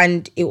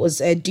 And it was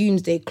a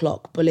doomsday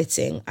clock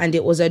bulletin, and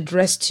it was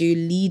addressed to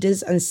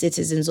leaders and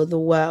citizens of the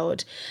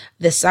world.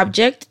 The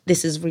subject,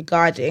 this is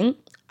regarding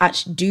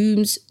at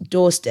doom's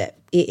doorstep.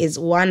 It is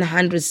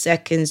 100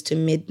 seconds to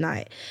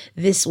midnight.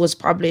 This was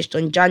published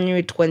on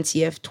January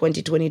 20th,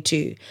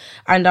 2022.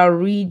 And I'll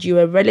read you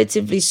a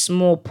relatively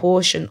small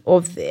portion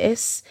of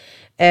this,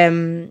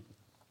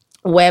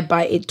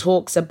 whereby it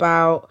talks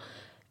about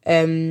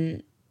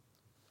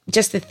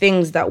just the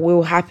things that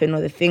will happen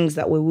or the things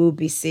that we will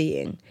be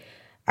seeing.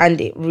 And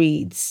it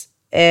reads,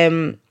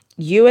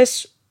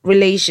 U.S.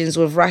 relations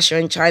with Russia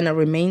and China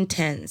remain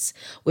tense,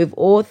 with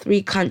all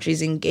three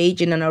countries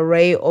engaged in an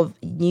array of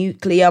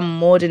nuclear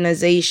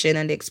modernization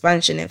and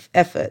expansion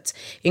efforts,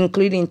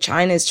 including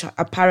China's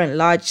apparent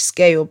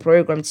large-scale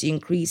program to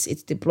increase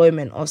its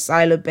deployment of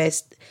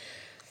silo-based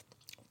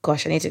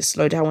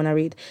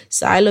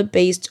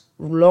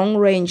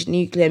long-range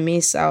nuclear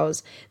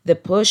missiles, the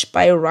push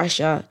by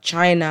Russia,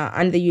 China,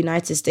 and the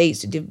United States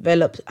to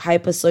develop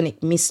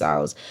hypersonic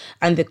missiles,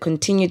 and the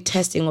continued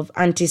testing of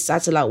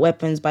anti-satellite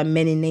weapons by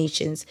many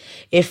nations.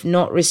 If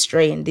not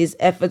restrained, these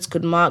efforts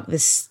could mark the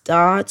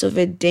start of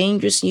a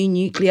dangerous new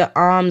nuclear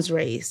arms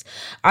race.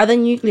 Other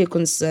nuclear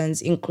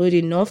concerns,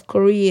 including North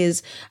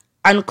Korea's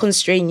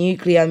unconstrained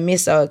nuclear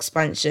missile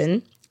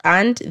expansion,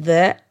 and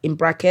the, in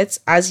brackets,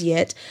 as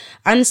yet,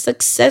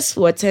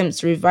 unsuccessful attempts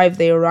to revive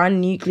the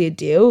Iran nuclear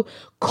deal,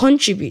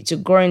 contribute to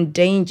growing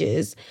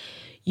dangers.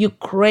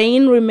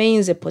 Ukraine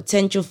remains a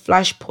potential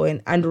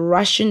flashpoint, and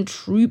Russian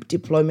troop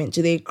deployment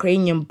to the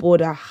Ukrainian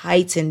border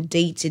heighten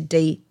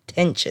day-to-day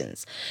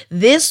tensions.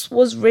 This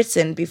was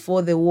written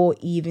before the war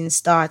even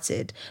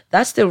started.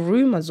 That's the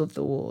rumors of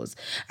the wars.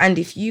 And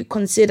if you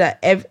consider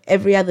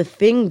every other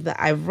thing that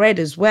I've read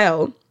as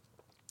well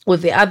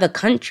with the other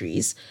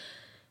countries,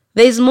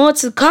 there's more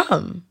to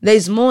come.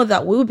 There's more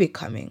that will be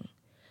coming,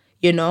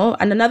 you know?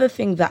 And another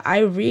thing that I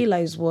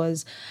realized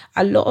was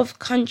a lot of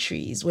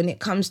countries, when it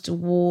comes to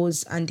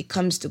wars and it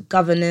comes to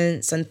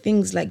governance and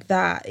things like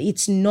that,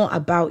 it's not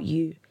about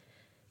you.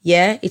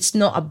 Yeah? It's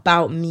not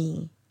about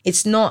me.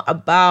 It's not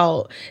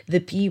about the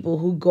people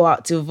who go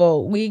out to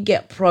vote. We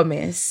get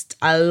promised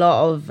a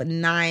lot of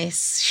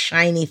nice,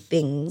 shiny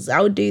things.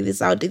 I'll do this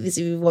if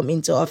you want me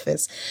into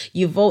office.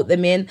 You vote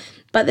them in,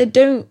 but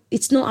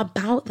it's not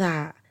about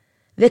that.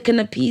 They can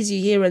appease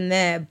you here and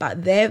there,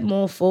 but they're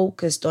more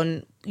focused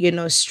on,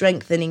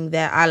 strengthening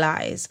their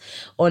allies,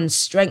 on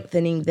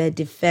strengthening their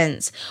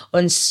defense,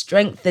 on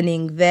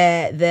strengthening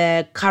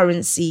their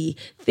currency,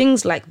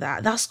 things like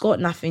that. That's got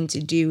nothing to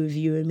do with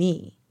you and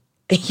me.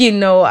 You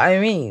know what I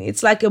mean?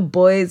 It's like a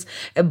boys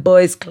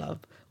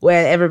club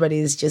where everybody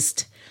is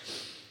just,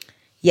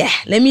 yeah,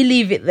 let me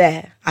leave it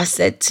there. I've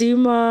said too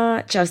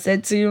much,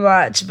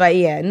 but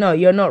yeah, no,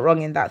 you're not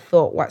wrong in that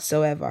thought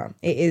whatsoever.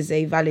 It is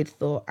a valid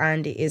thought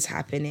and it is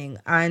happening.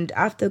 And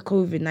after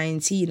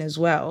COVID-19 as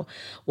well,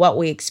 what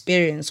we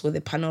experienced with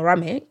the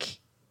panoramic,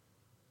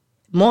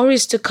 more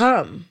is to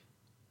come.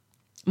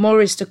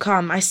 More is to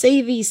come. I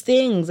say these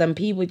things and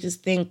people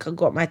just think I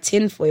got my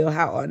tinfoil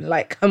hat on,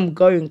 like I'm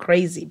going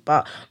crazy,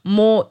 but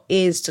more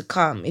is to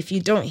come. If you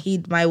don't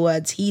heed my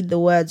words, heed the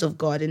words of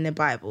God in the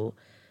Bible.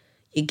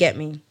 You get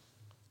me?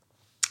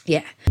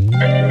 Yeah.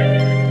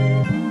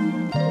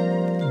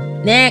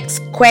 Next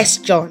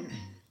question.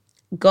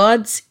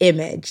 God's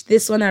image.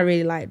 This one I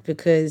really like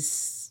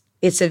because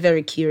it's a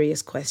very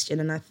curious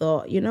question. And I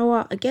thought, you know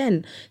what?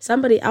 Again,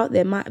 somebody out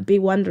there might be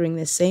wondering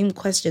the same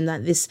question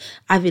that this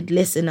avid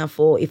listener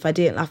for If I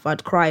Didn't Laugh,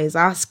 I'd Cry is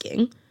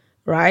asking,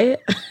 right?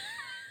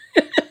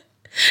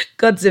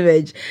 God's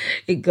image.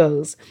 It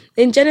goes.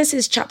 In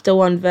Genesis chapter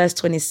 1, verse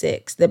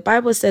 26, the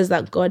Bible says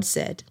that God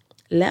said,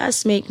 "Let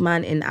us make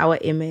man in our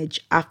image,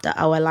 after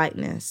our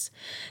likeness."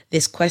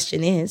 This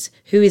question is,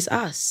 who is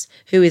us?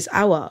 Who is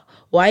our?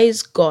 Why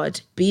is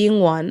God, being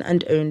one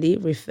and only,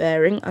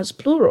 referring as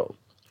plural?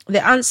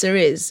 The answer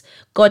is,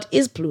 God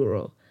is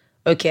plural,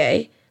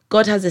 okay?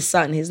 God has a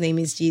son, his name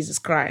is Jesus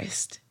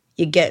Christ.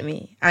 You get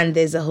me? And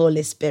there's a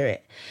Holy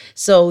Spirit.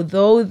 So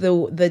though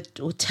the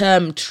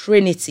term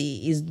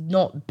Trinity is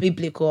not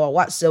biblical or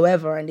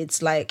whatsoever, and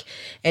it's like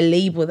a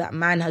label that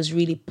man has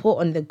really put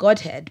on the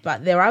Godhead,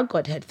 but there are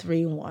Godhead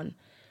 3 in 1.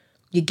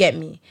 You get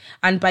me?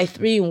 And by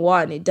 3 in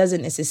 1, it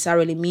doesn't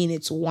necessarily mean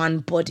it's one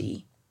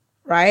body,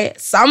 right?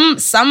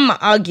 Some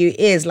argue it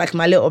is, like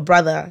my little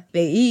brother,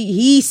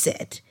 he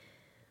said,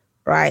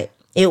 right,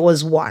 it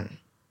was one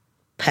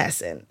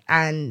person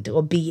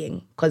or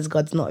being, because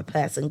God's not a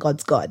person,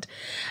 God's God.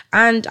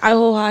 And I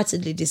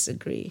wholeheartedly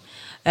disagree.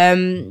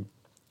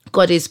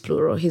 God is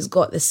plural. He's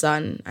got the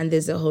Son and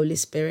there's the Holy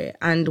Spirit.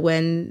 And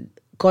when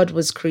God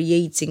was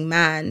creating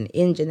man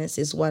in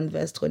Genesis 1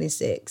 verse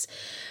 26,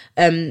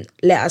 let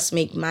us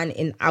make man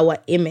in our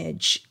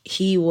image,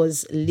 he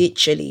was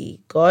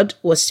literally, God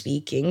was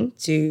speaking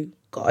to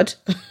God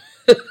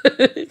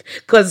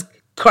because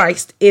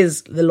Christ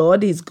is the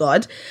Lord, he's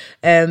God.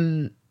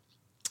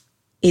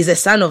 He's a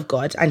son of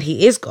God and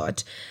he is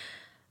God.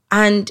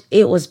 And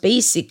it was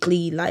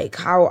basically like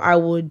how I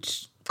would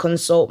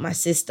consult my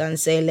sister and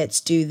say, let's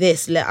do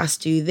this, let us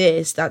do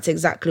this. That's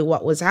exactly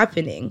what was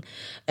happening.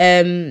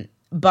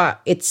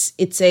 But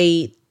it's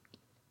a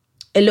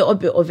little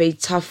bit of a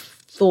tough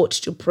thought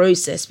to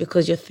process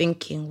because you're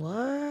thinking,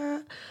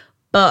 what?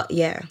 But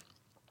yeah.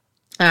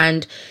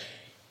 And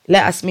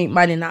let us make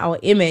man in our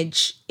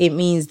image. It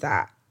means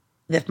that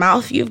the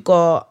mouth you've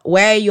got,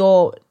 where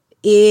your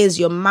ears,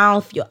 your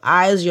mouth, your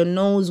eyes, your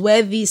nose,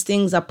 where these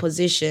things are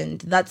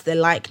positioned, that's the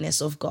likeness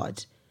of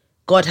God.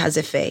 God has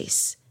a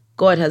face.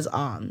 God has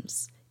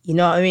arms. You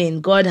know what I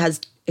mean? God has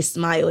a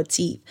smile or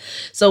teeth.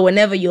 So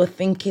whenever you're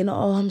thinking,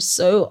 oh, I'm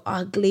so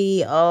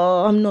ugly,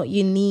 oh, I'm not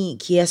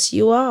unique. Yes,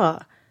 you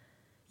are.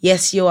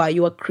 Yes, you are.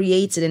 You are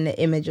created in the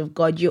image of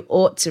God. You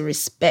ought to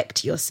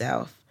respect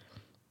yourself.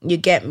 You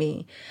get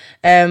me?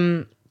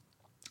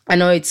 I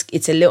know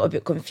it's a little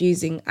bit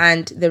confusing.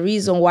 And the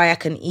reason why I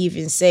can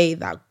even say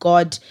that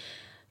God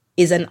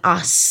is an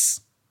us,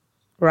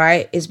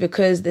 right, is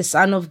because the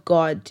Son of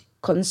God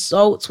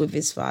consults with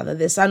his Father.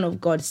 The Son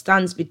of God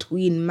stands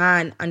between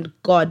man and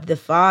God the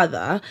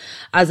Father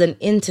as an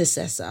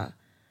intercessor,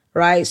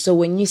 right? So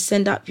when you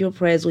send up your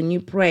prayers, when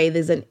you pray,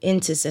 there's an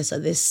intercessor.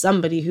 There's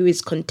somebody who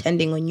is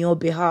contending on your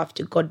behalf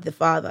to God the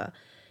Father.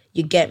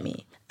 You get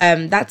me?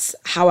 That's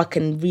how I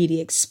can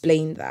really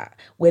explain that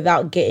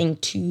without getting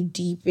too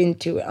deep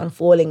into it and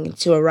falling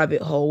into a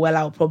rabbit hole. Well,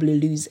 I'll probably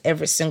lose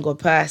every single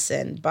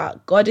person.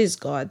 But God is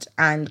God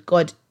and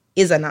God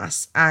is an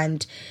us.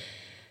 And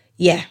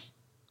yeah,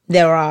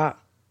 there are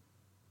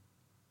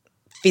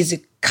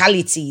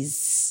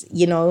physicalities.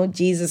 You know,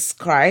 Jesus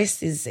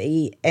Christ is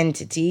a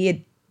entity,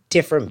 a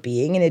different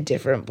being in a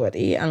different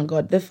body, and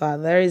God the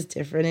Father is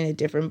different in a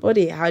different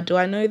body. How do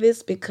I know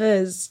this?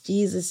 Because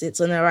Jesus sits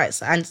on the right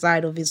hand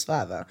side of his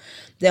Father.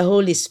 The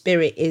Holy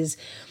Spirit is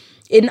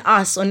in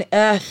us on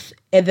earth.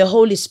 The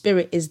Holy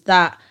Spirit is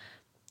that,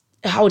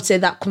 I would say,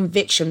 that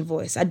conviction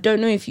voice. I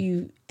don't know if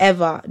you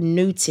ever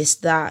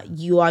noticed that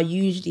you are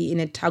usually in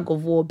a tug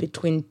of war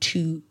between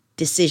two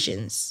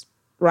decisions,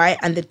 right?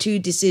 And the two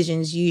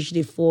decisions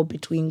usually fall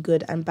between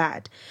good and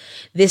bad.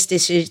 This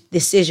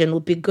decision will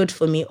be good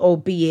for me,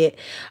 albeit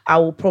I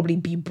will probably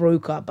be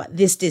broker, but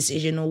this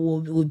decision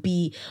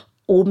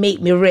will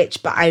make me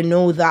rich, but I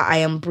know that I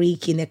am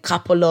breaking a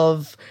couple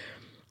of,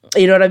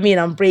 you know what I mean?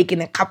 I'm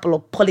breaking a couple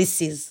of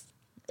policies,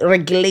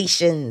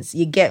 regulations,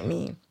 you get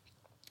me?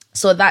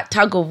 So that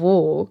tug of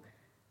war,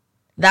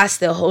 that's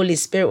the Holy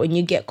Spirit. When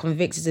you get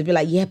convicted to be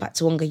like, yeah, but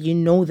Tawonga, you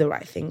know the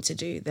right thing to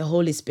do. The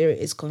Holy Spirit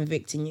is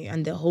convicting you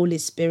and the Holy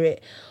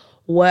Spirit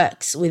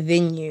works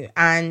within you.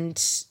 And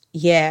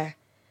yeah.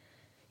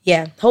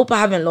 Hope I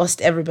haven't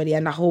lost everybody,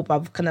 and I hope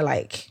I've kind of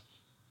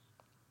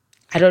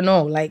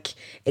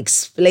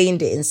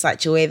explained it in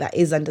such a way that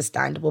is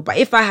understandable. But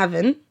if I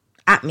haven't,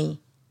 at me,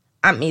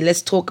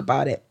 let's talk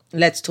about it.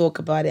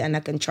 And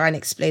I can try and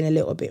explain a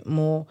little bit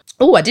more.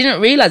 Oh, I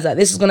didn't realize that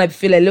this is going to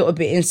feel a little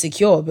bit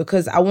insecure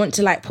because I want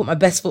to put my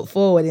best foot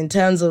forward in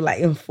terms of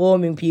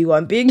informing people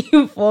and being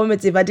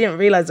informative. I didn't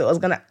realize it was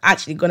going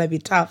to be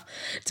tough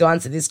to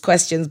answer these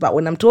questions. But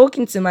when I'm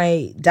talking to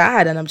my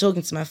dad and I'm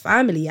talking to my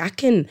family, I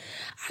can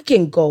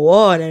go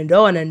on and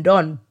on and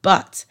on.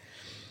 But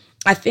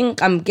I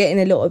think I'm getting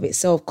a little bit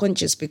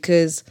self-conscious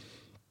because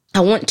I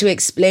want to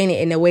explain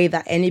it in a way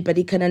that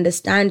anybody can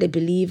understand, a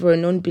believer, a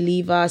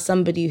non-believer,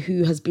 somebody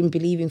who has been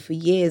believing for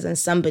years and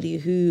somebody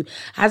who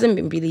hasn't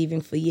been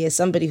believing for years,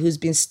 somebody who's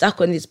been stuck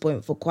on this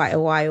point for quite a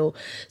while.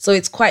 So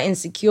it's quite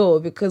insecure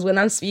because when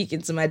I'm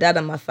speaking to my dad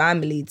and my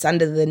family, it's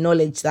under the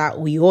knowledge that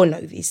we all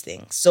know these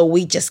things. So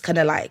we just kind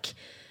of are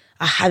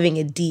having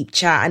a deep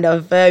chat and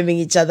affirming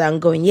each other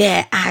and going,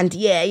 yeah, and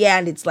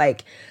it's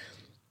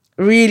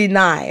really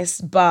nice.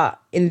 But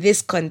in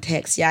this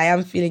context, I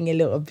am feeling a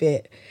little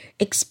bit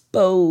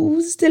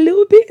exposed, a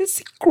little bit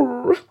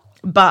insecure,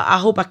 but I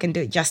hope I can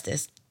do it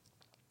justice.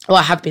 Or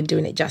I have been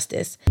doing it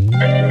justice.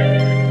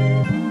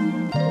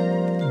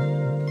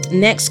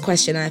 Next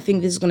question, and I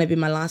think this is going to be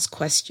my last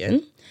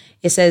question.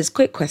 It says,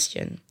 quick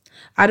question.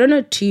 I don't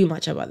know too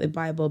much about the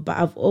Bible, but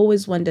I've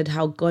always wondered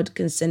how God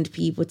can send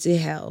people to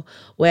hell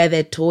where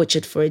they're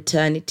tortured for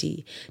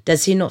eternity.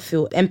 Does he not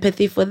feel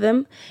empathy for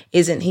them?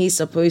 Isn't he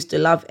supposed to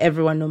love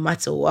everyone no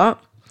matter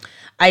what?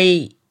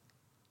 I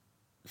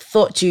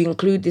thought to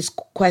include this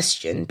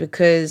question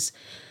because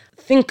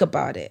think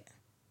about it,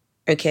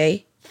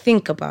 okay?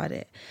 Think about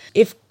it.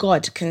 If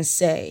God can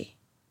say,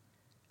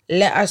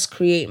 let us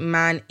create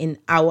man in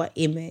our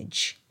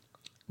image,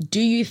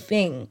 do you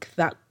think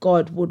that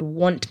God would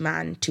want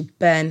man to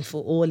burn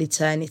for all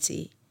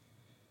eternity?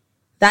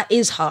 That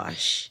is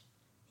harsh.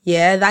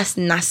 Yeah, that's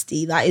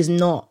nasty. That is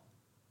not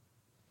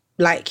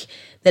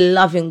the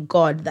loving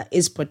God that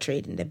is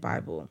portrayed in the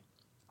Bible.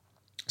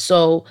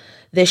 So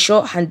the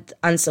shorthand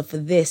answer for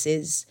this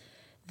is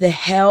the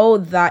hell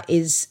that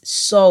is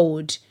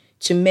sold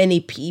to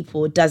many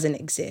people doesn't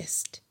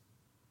exist.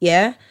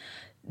 Yeah?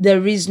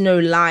 There is no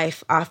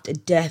life after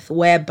death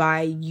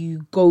whereby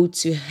you go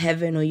to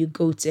heaven or you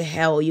go to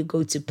hell or you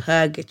go to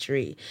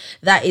purgatory.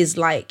 That is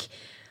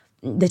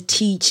the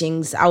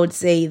teachings, I would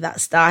say,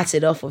 that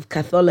started off with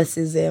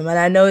Catholicism. And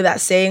I know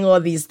that saying all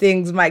these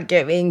things might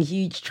get me in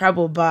huge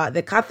trouble, but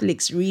the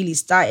Catholics really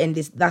started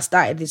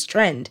this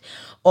trend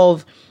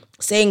of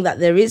saying that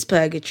there is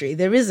purgatory.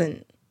 There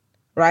isn't,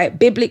 right?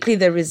 Biblically,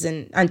 there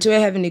isn't. And to a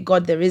heavenly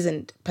God, there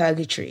isn't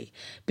purgatory,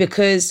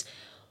 because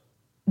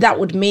that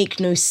would make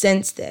no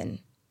sense then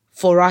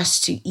for us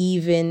to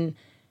even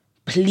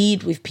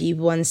plead with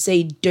people and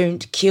say,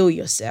 don't kill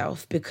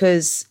yourself.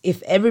 Because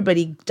if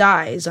everybody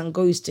dies and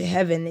goes to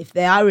heaven, if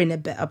they are in a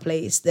better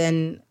place,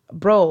 then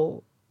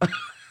bro,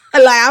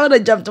 Like, I would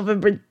have jumped off a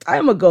bridge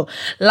time ago.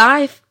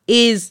 Life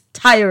is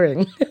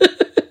tiring.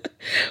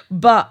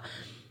 But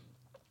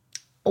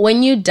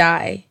when you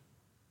die,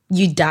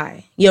 you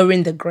die. You're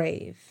in the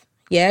grave.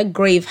 Yeah,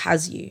 grave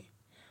has you.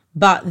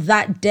 But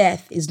that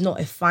death is not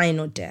a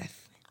final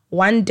death.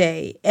 One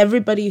day,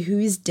 everybody who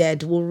is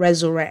dead will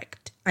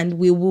resurrect and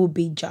we will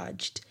be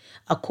judged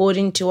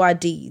according to our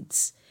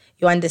deeds.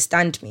 You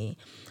understand me?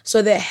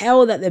 So the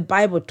hell that the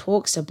Bible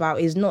talks about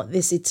is not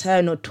this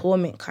eternal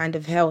torment kind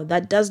of hell.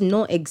 That does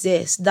not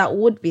exist. That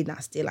would be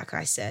nasty, like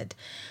I said.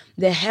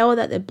 The hell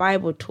that the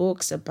Bible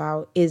talks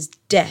about is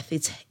death.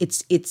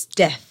 It's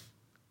death.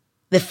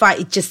 The fight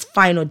is just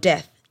final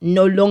death.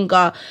 No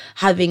longer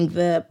having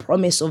the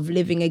promise of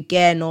living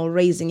again or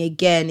raising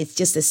again. It's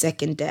just a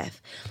second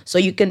death. So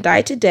you can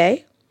die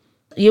today.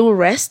 You will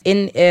rest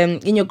in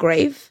your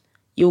grave.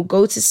 You'll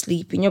go to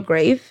sleep in your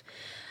grave.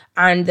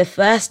 And the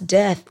first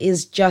death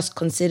is just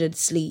considered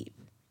sleep.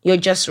 You're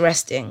just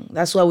resting.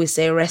 That's why we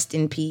say rest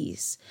in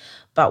peace.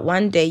 But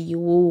one day you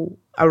will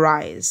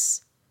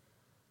arise,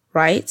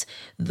 right?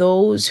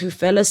 Those who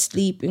fell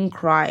asleep in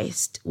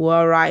Christ will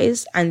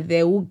arise and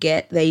they will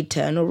get the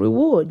eternal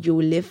reward. You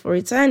will live for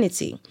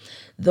eternity.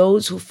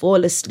 Those who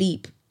fall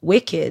asleep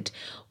wicked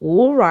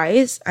will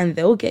rise and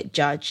they'll get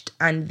judged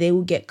and they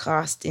will get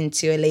cast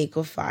into a lake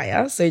of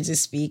fire, so to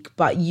speak.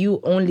 But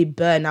you only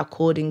burn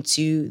according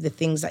to the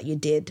things that you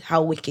did,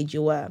 how wicked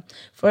you were.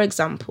 For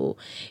example,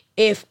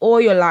 if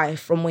all your life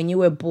from when you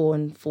were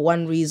born for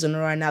one reason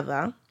or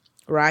another,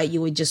 right,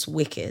 you were just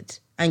wicked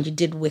and you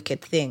did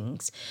wicked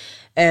things,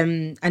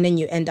 and then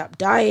you end up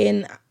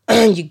dying,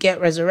 you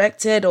get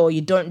resurrected, or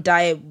you don't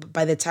die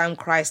by the time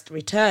Christ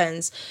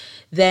returns,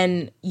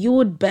 then you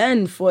would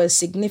burn for a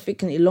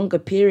significantly longer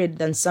period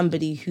than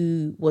somebody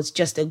who was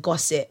just a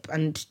gossip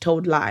and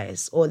told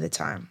lies all the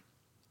time.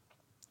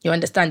 You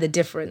understand the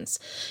difference?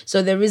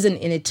 So there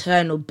isn't an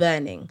eternal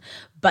burning,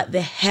 but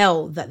the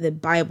hell that the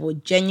Bible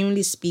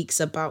genuinely speaks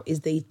about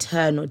is the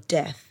eternal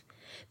death.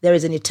 There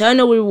is an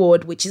eternal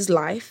reward, which is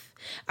life,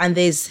 and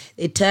there's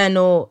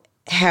eternal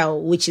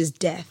hell, which is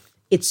death.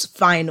 It's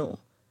final.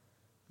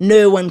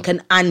 No one can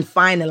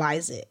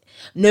unfinalize it.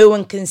 No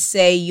one can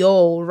say,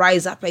 yo,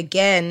 rise up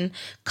again,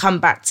 come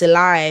back to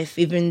life,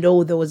 even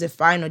though there was a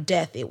final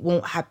death. It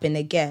won't happen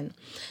again.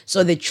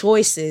 So the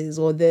choices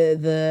or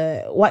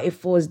the what it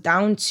falls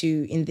down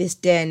to in this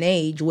day and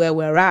age where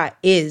we're at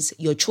is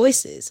your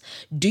choices.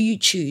 Do you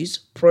choose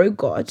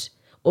pro-God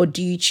or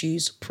do you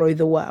choose pro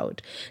the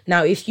world?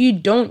 Now, if you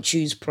don't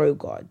choose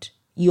pro-God,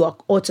 you are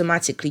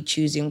automatically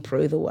choosing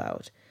pro the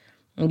world.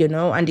 You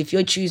know, and if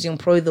you're choosing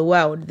pro the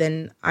world,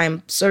 then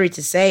I'm sorry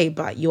to say,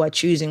 but you are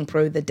choosing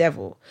pro the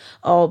devil.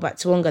 Oh, but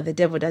Twonga, the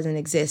devil doesn't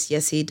exist.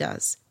 Yes, he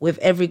does. With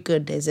every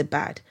good, there's a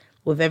bad.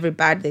 With every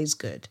bad, there's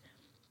good.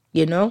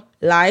 You know,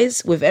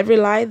 lies, with every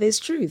lie, there's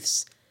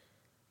truths.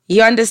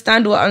 You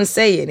understand what I'm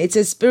saying? It's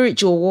a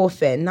spiritual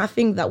warfare.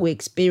 Nothing that we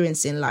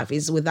experience in life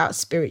is without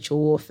spiritual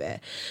warfare.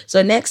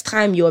 So next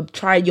time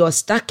you're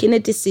stuck in a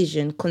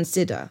decision,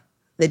 consider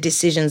the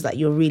decisions that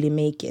you're really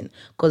making,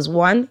 because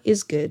one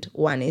is good,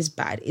 one is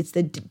bad. It's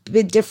the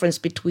big difference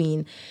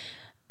between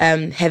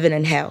heaven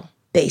and hell,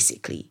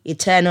 basically,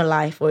 eternal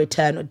life or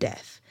eternal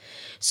death.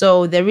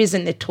 So there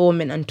isn't a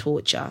torment and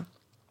torture,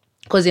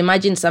 because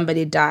imagine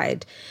somebody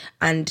died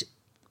and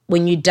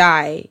when you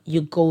die,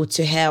 you go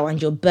to hell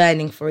and you're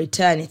burning for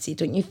eternity.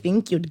 Don't you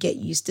think you'd get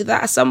used to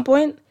that at some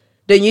point?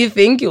 Don't you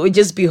think it would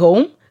just be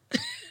home?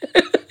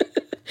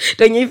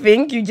 Don't you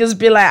think you'd just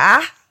be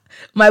like,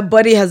 my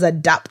body has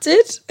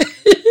adapted?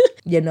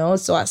 You know,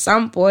 so at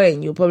some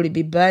point you'll probably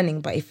be burning,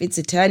 but if it's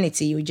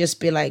eternity, you'll just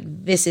be like,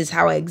 this is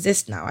how I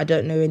exist now. I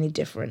don't know any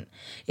different.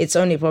 It's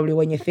only probably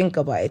when you think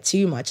about it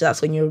too much,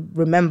 that's when you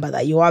remember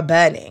that you are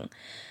burning.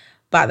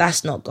 But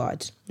that's not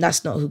God.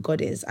 That's not who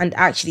God is. And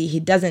actually, he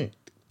doesn't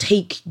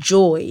take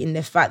joy in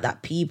the fact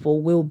that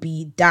people will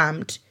be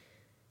damned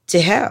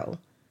to hell,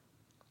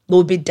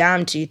 will be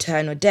damned to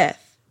eternal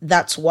death.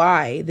 That's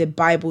why the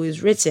Bible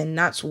is written.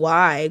 That's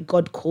why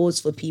God calls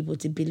for people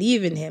to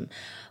believe in him.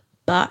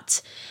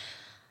 But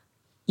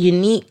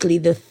uniquely,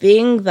 the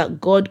thing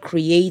that God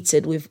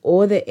created with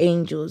all the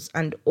angels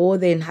and all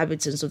the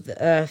inhabitants of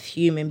the earth,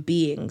 human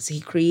beings,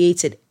 he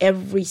created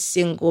every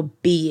single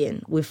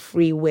being with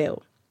free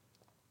will.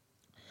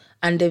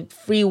 And the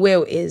free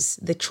will is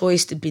the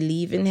choice to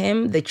believe in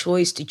him, the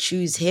choice to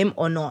choose him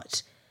or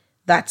not.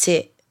 That's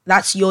it.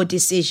 That's your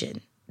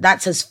decision.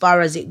 That's as far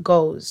as it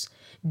goes.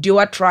 Do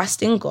I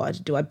trust in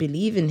God? Do I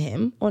believe in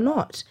him or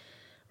not?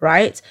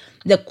 Right?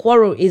 The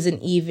quarrel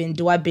isn't even,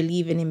 do I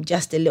believe in him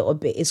just a little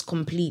bit? It's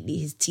completely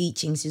his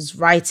teachings, his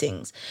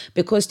writings.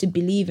 Because to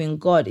believe in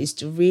God is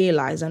to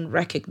realize and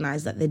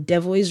recognize that the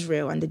devil is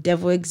real and the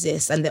devil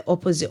exists, and the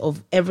opposite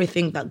of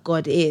everything that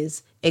God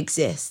is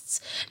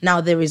exists. Now,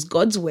 there is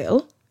God's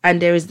will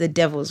and there is the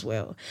devil's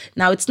will.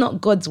 Now, it's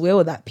not God's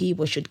will that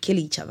people should kill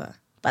each other,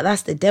 but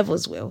that's the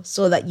devil's will,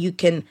 so that you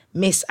can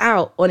miss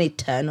out on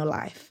eternal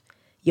life.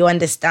 You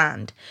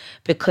understand?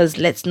 Because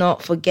let's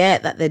not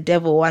forget that the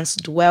devil once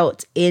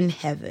dwelt in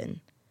heaven.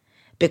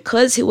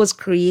 Because he was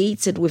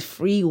created with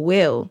free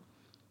will,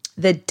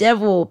 the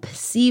devil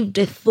perceived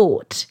a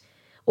thought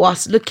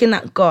whilst looking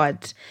at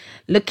God,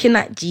 looking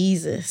at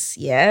Jesus,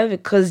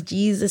 because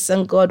Jesus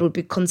and God would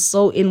be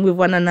consulting with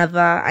one another,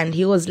 and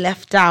he was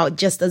left out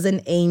just as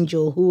an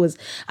angel who was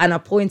an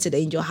appointed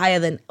angel higher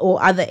than all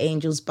other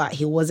angels, but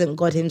he wasn't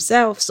God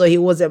himself, so he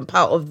wasn't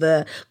part of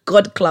the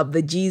God club,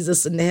 the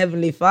Jesus and the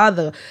Heavenly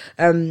Father,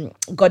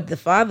 God the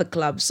Father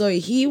club. So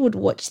he would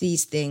watch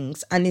these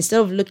things, and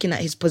instead of looking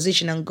at his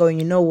position and going,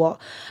 you know what,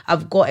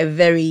 I've got a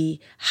very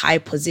high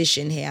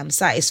position here, I'm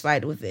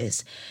satisfied with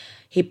this,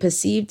 he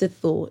perceived the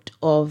thought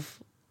of,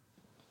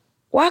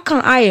 why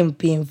can't I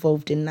be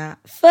involved in that?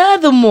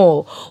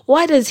 Furthermore,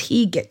 why does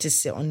he get to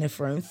sit on the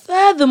throne?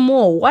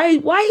 Furthermore,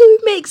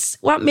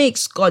 what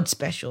makes God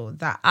special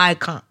that I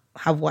can't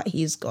have what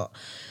he's got?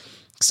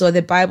 So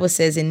the Bible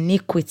says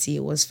iniquity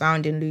was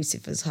found in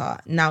Lucifer's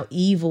heart. Now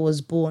evil was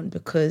born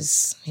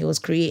because he was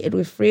created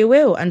with free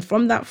will. And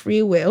from that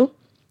free will,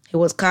 he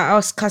was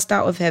cast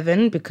out of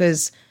heaven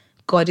because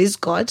God is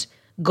God.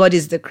 God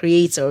is the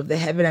creator of the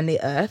heaven and the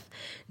earth.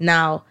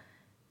 Now,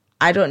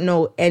 I don't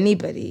know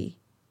anybody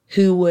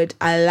who would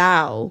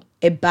allow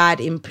a bad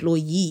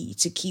employee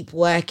to keep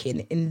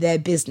working in their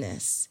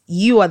business.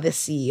 You are the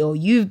CEO.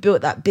 You've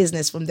built that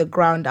business from the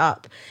ground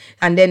up.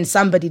 And then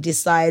somebody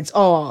decides,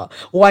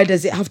 why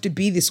does it have to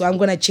be this way? I'm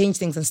going to change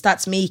things, and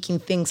starts making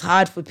things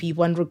hard for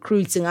people and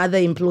recruiting other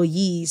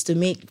employees to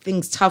make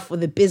things tough for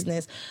the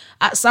business.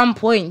 At some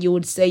point, you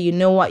would say, you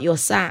know what, you're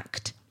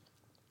sacked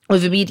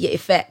with immediate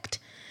effect.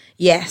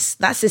 Yes,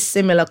 that's a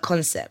similar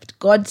concept.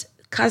 God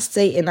cast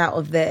Satan out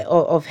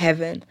of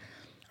heaven,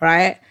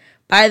 right?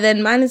 By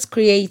then, man is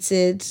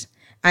created,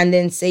 and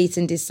then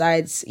Satan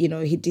decides,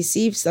 he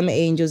deceived some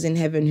angels in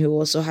heaven who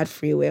also had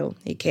free will.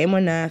 He came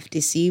on earth,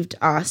 deceived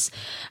us,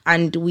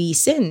 and we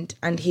sinned,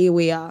 and here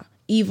we are.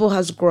 Evil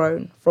has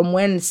grown. From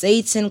when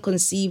Satan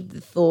conceived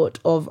the thought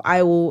of,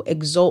 I will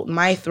exalt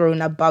my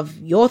throne above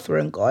your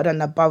throne, God,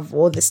 and above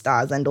all the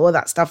stars and all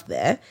that stuff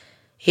there,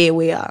 here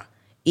we are.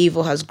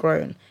 Evil has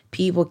grown.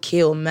 People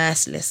kill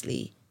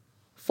mercilessly.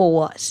 For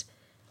what?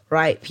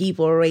 Right?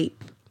 People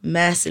rape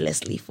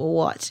mercilessly. For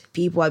what?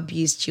 People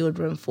abuse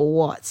children. For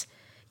what?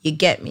 You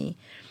get me?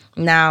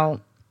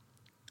 Now,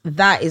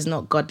 that is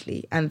not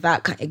godly, and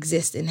that can't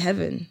exist in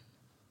heaven.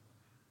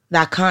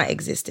 That can't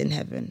exist in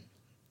heaven.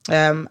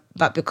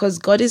 But because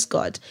God is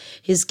God,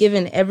 he's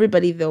given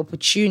everybody the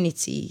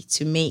opportunity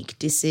to make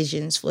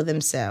decisions for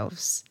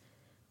themselves.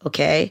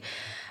 Okay?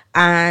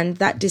 And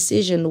that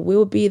decision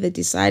will be the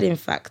deciding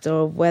factor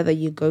of whether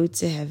you go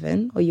to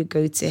heaven or you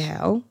go to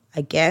hell.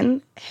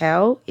 Again,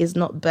 hell is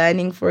not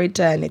burning for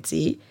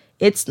eternity.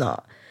 It's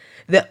not.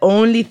 The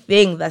only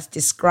thing that's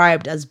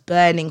described as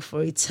burning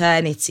for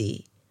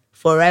eternity,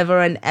 forever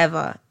and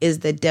ever, is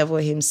the devil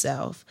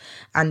himself.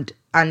 And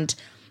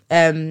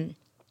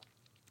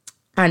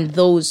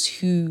those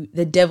who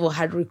the devil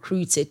had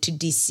recruited to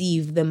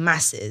deceive the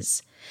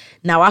masses.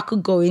 Now, I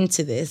could go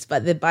into this,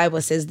 but the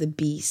Bible says the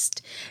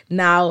beast.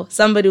 Now,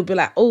 somebody will be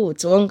like,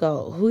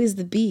 Tawo, who is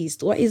the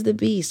beast? What is the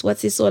beast?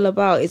 What's this all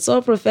about? It's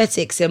all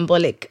prophetic,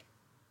 symbolic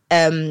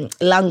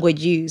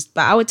language used.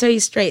 But I will tell you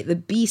straight, the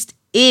beast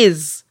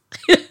is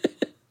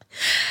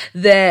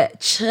the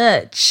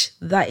church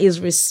that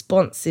is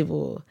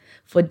responsible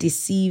for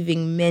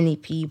deceiving many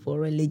people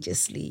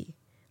religiously,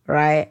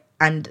 right?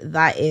 And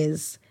that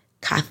is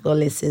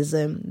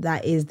Catholicism,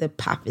 that is the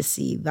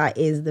papacy, that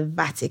is the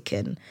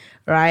Vatican,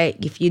 right?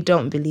 If you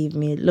don't believe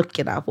me, look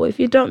it up. Or if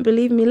you don't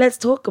believe me, let's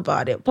talk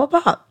about it. Pop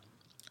up.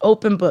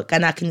 Open book,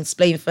 and I can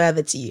explain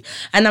further to you.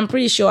 And I'm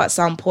pretty sure at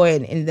some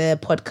point in the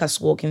podcast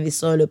walk, in the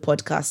solo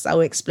podcast, I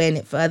will explain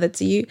it further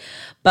to you.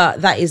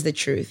 But that is the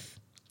truth.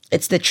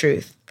 It's the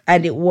truth.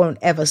 And it won't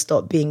ever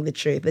stop being the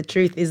truth. The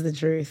truth is the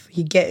truth.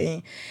 You get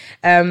me?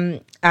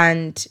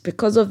 And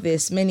because of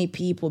this, many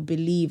people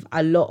believe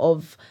many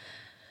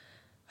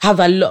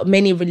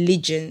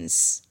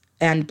religions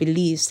and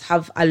beliefs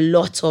have a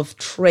lot of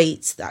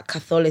traits that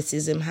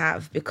Catholicism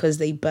have, because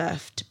they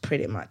birthed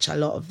pretty much a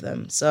lot of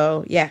them.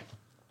 So yeah,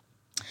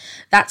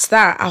 that's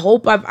that. I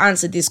hope I've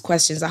answered these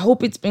questions. I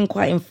hope it's been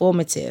quite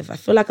informative. I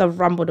feel like I've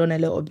rambled on a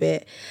little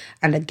bit.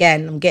 And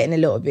again, I'm getting a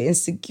little bit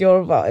insecure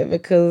about it,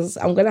 because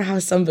I'm going to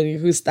have somebody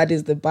who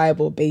studies the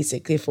Bible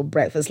basically for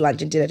breakfast,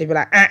 lunch and dinner. They'll be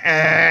like,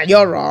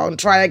 you're wrong.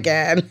 Try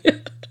again.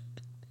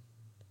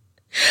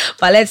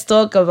 But let's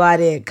talk about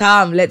it.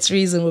 Come, let's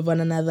reason with one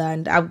another.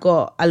 And I've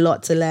got a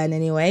lot to learn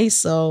anyway,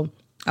 so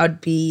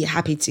I'd be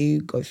happy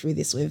to go through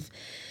this with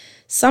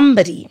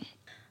somebody.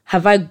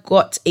 Have I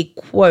got a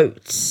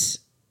quote?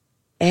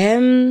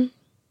 I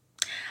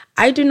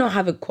do not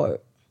have a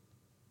quote,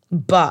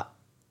 but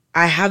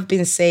I have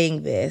been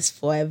saying this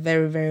for a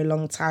very, very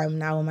long time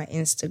now on my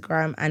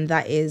Instagram, and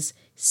that is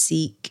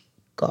seek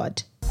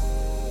God.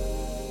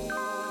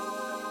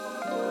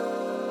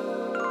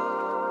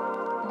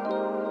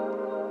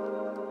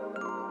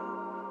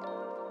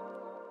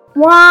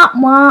 Mwah,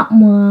 mwah,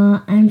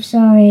 mwah. I'm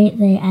sorry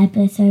the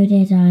episode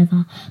is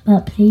over,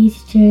 but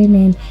please tune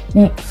in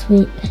next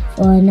week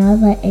for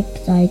another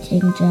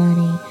exciting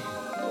journey.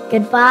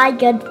 Goodbye,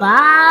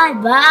 goodbye,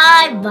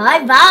 bye,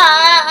 bye,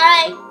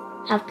 bye.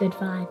 have good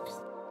vibes.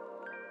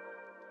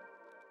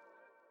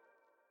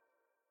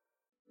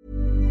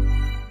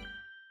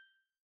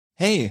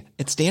 Hey,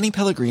 it's Danny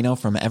Pellegrino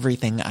from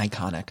Everything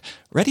Iconic.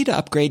 Ready to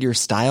upgrade your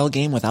style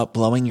game without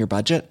blowing your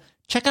budget?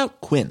 Check out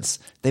Quince.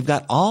 They've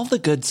got all the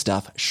good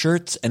stuff,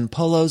 shirts and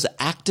polos,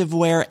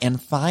 activewear,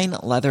 and fine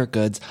leather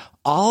goods,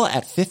 all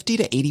at 50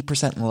 to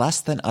 80%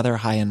 less than other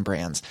high-end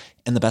brands.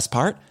 And the best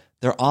part?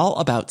 They're all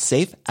about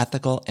safe,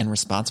 ethical, and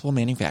responsible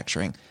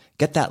manufacturing.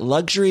 Get that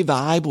luxury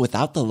vibe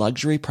without the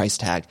luxury price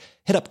tag.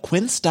 Hit up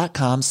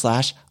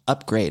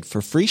quince.com/upgrade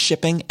for free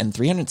shipping and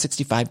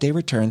 365-day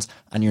returns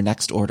on your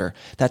next order.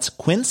 That's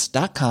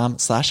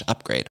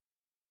quince.com/upgrade.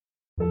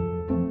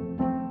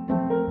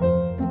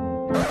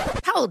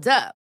 Hold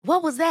up.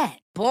 What was that?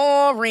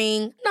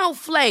 Boring. No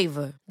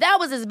flavor. That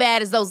was as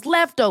bad as those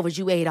leftovers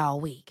you ate all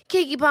week.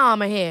 Keke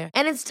Palmer here,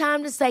 and it's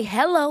time to say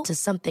hello to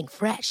something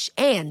fresh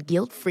and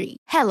guilt-free.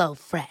 Hello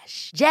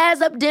Fresh.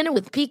 Jazz up dinner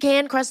with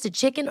pecan-crusted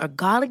chicken or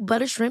garlic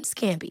butter shrimp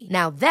scampi.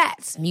 Now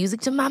that's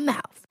music to my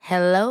mouth.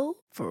 Hello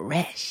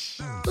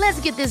Fresh.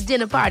 Let's get this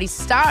dinner party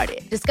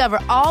started. Discover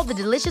all the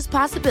delicious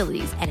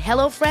possibilities at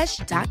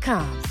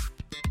hellofresh.com.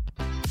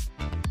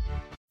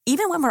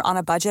 Even when we're on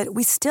a budget,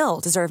 we still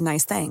deserve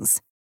nice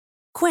things.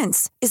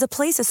 Quince is a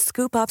place to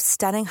scoop up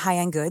stunning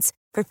high-end goods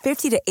for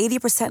 50 to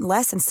 80%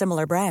 less than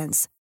similar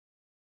brands.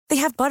 They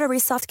have buttery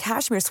soft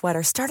cashmere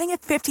sweaters starting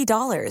at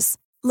 $50,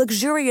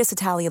 luxurious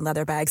Italian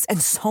leather bags, and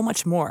so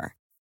much more.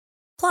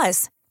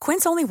 Plus,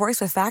 Quince only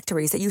works with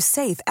factories that use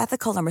safe,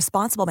 ethical, and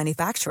responsible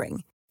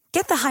manufacturing.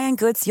 Get the high-end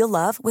goods you'll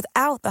love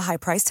without the high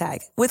price tag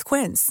with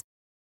Quince.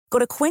 Go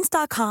to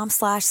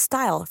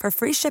quince.com/style for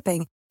free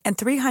shipping and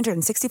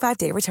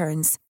 365-day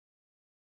returns.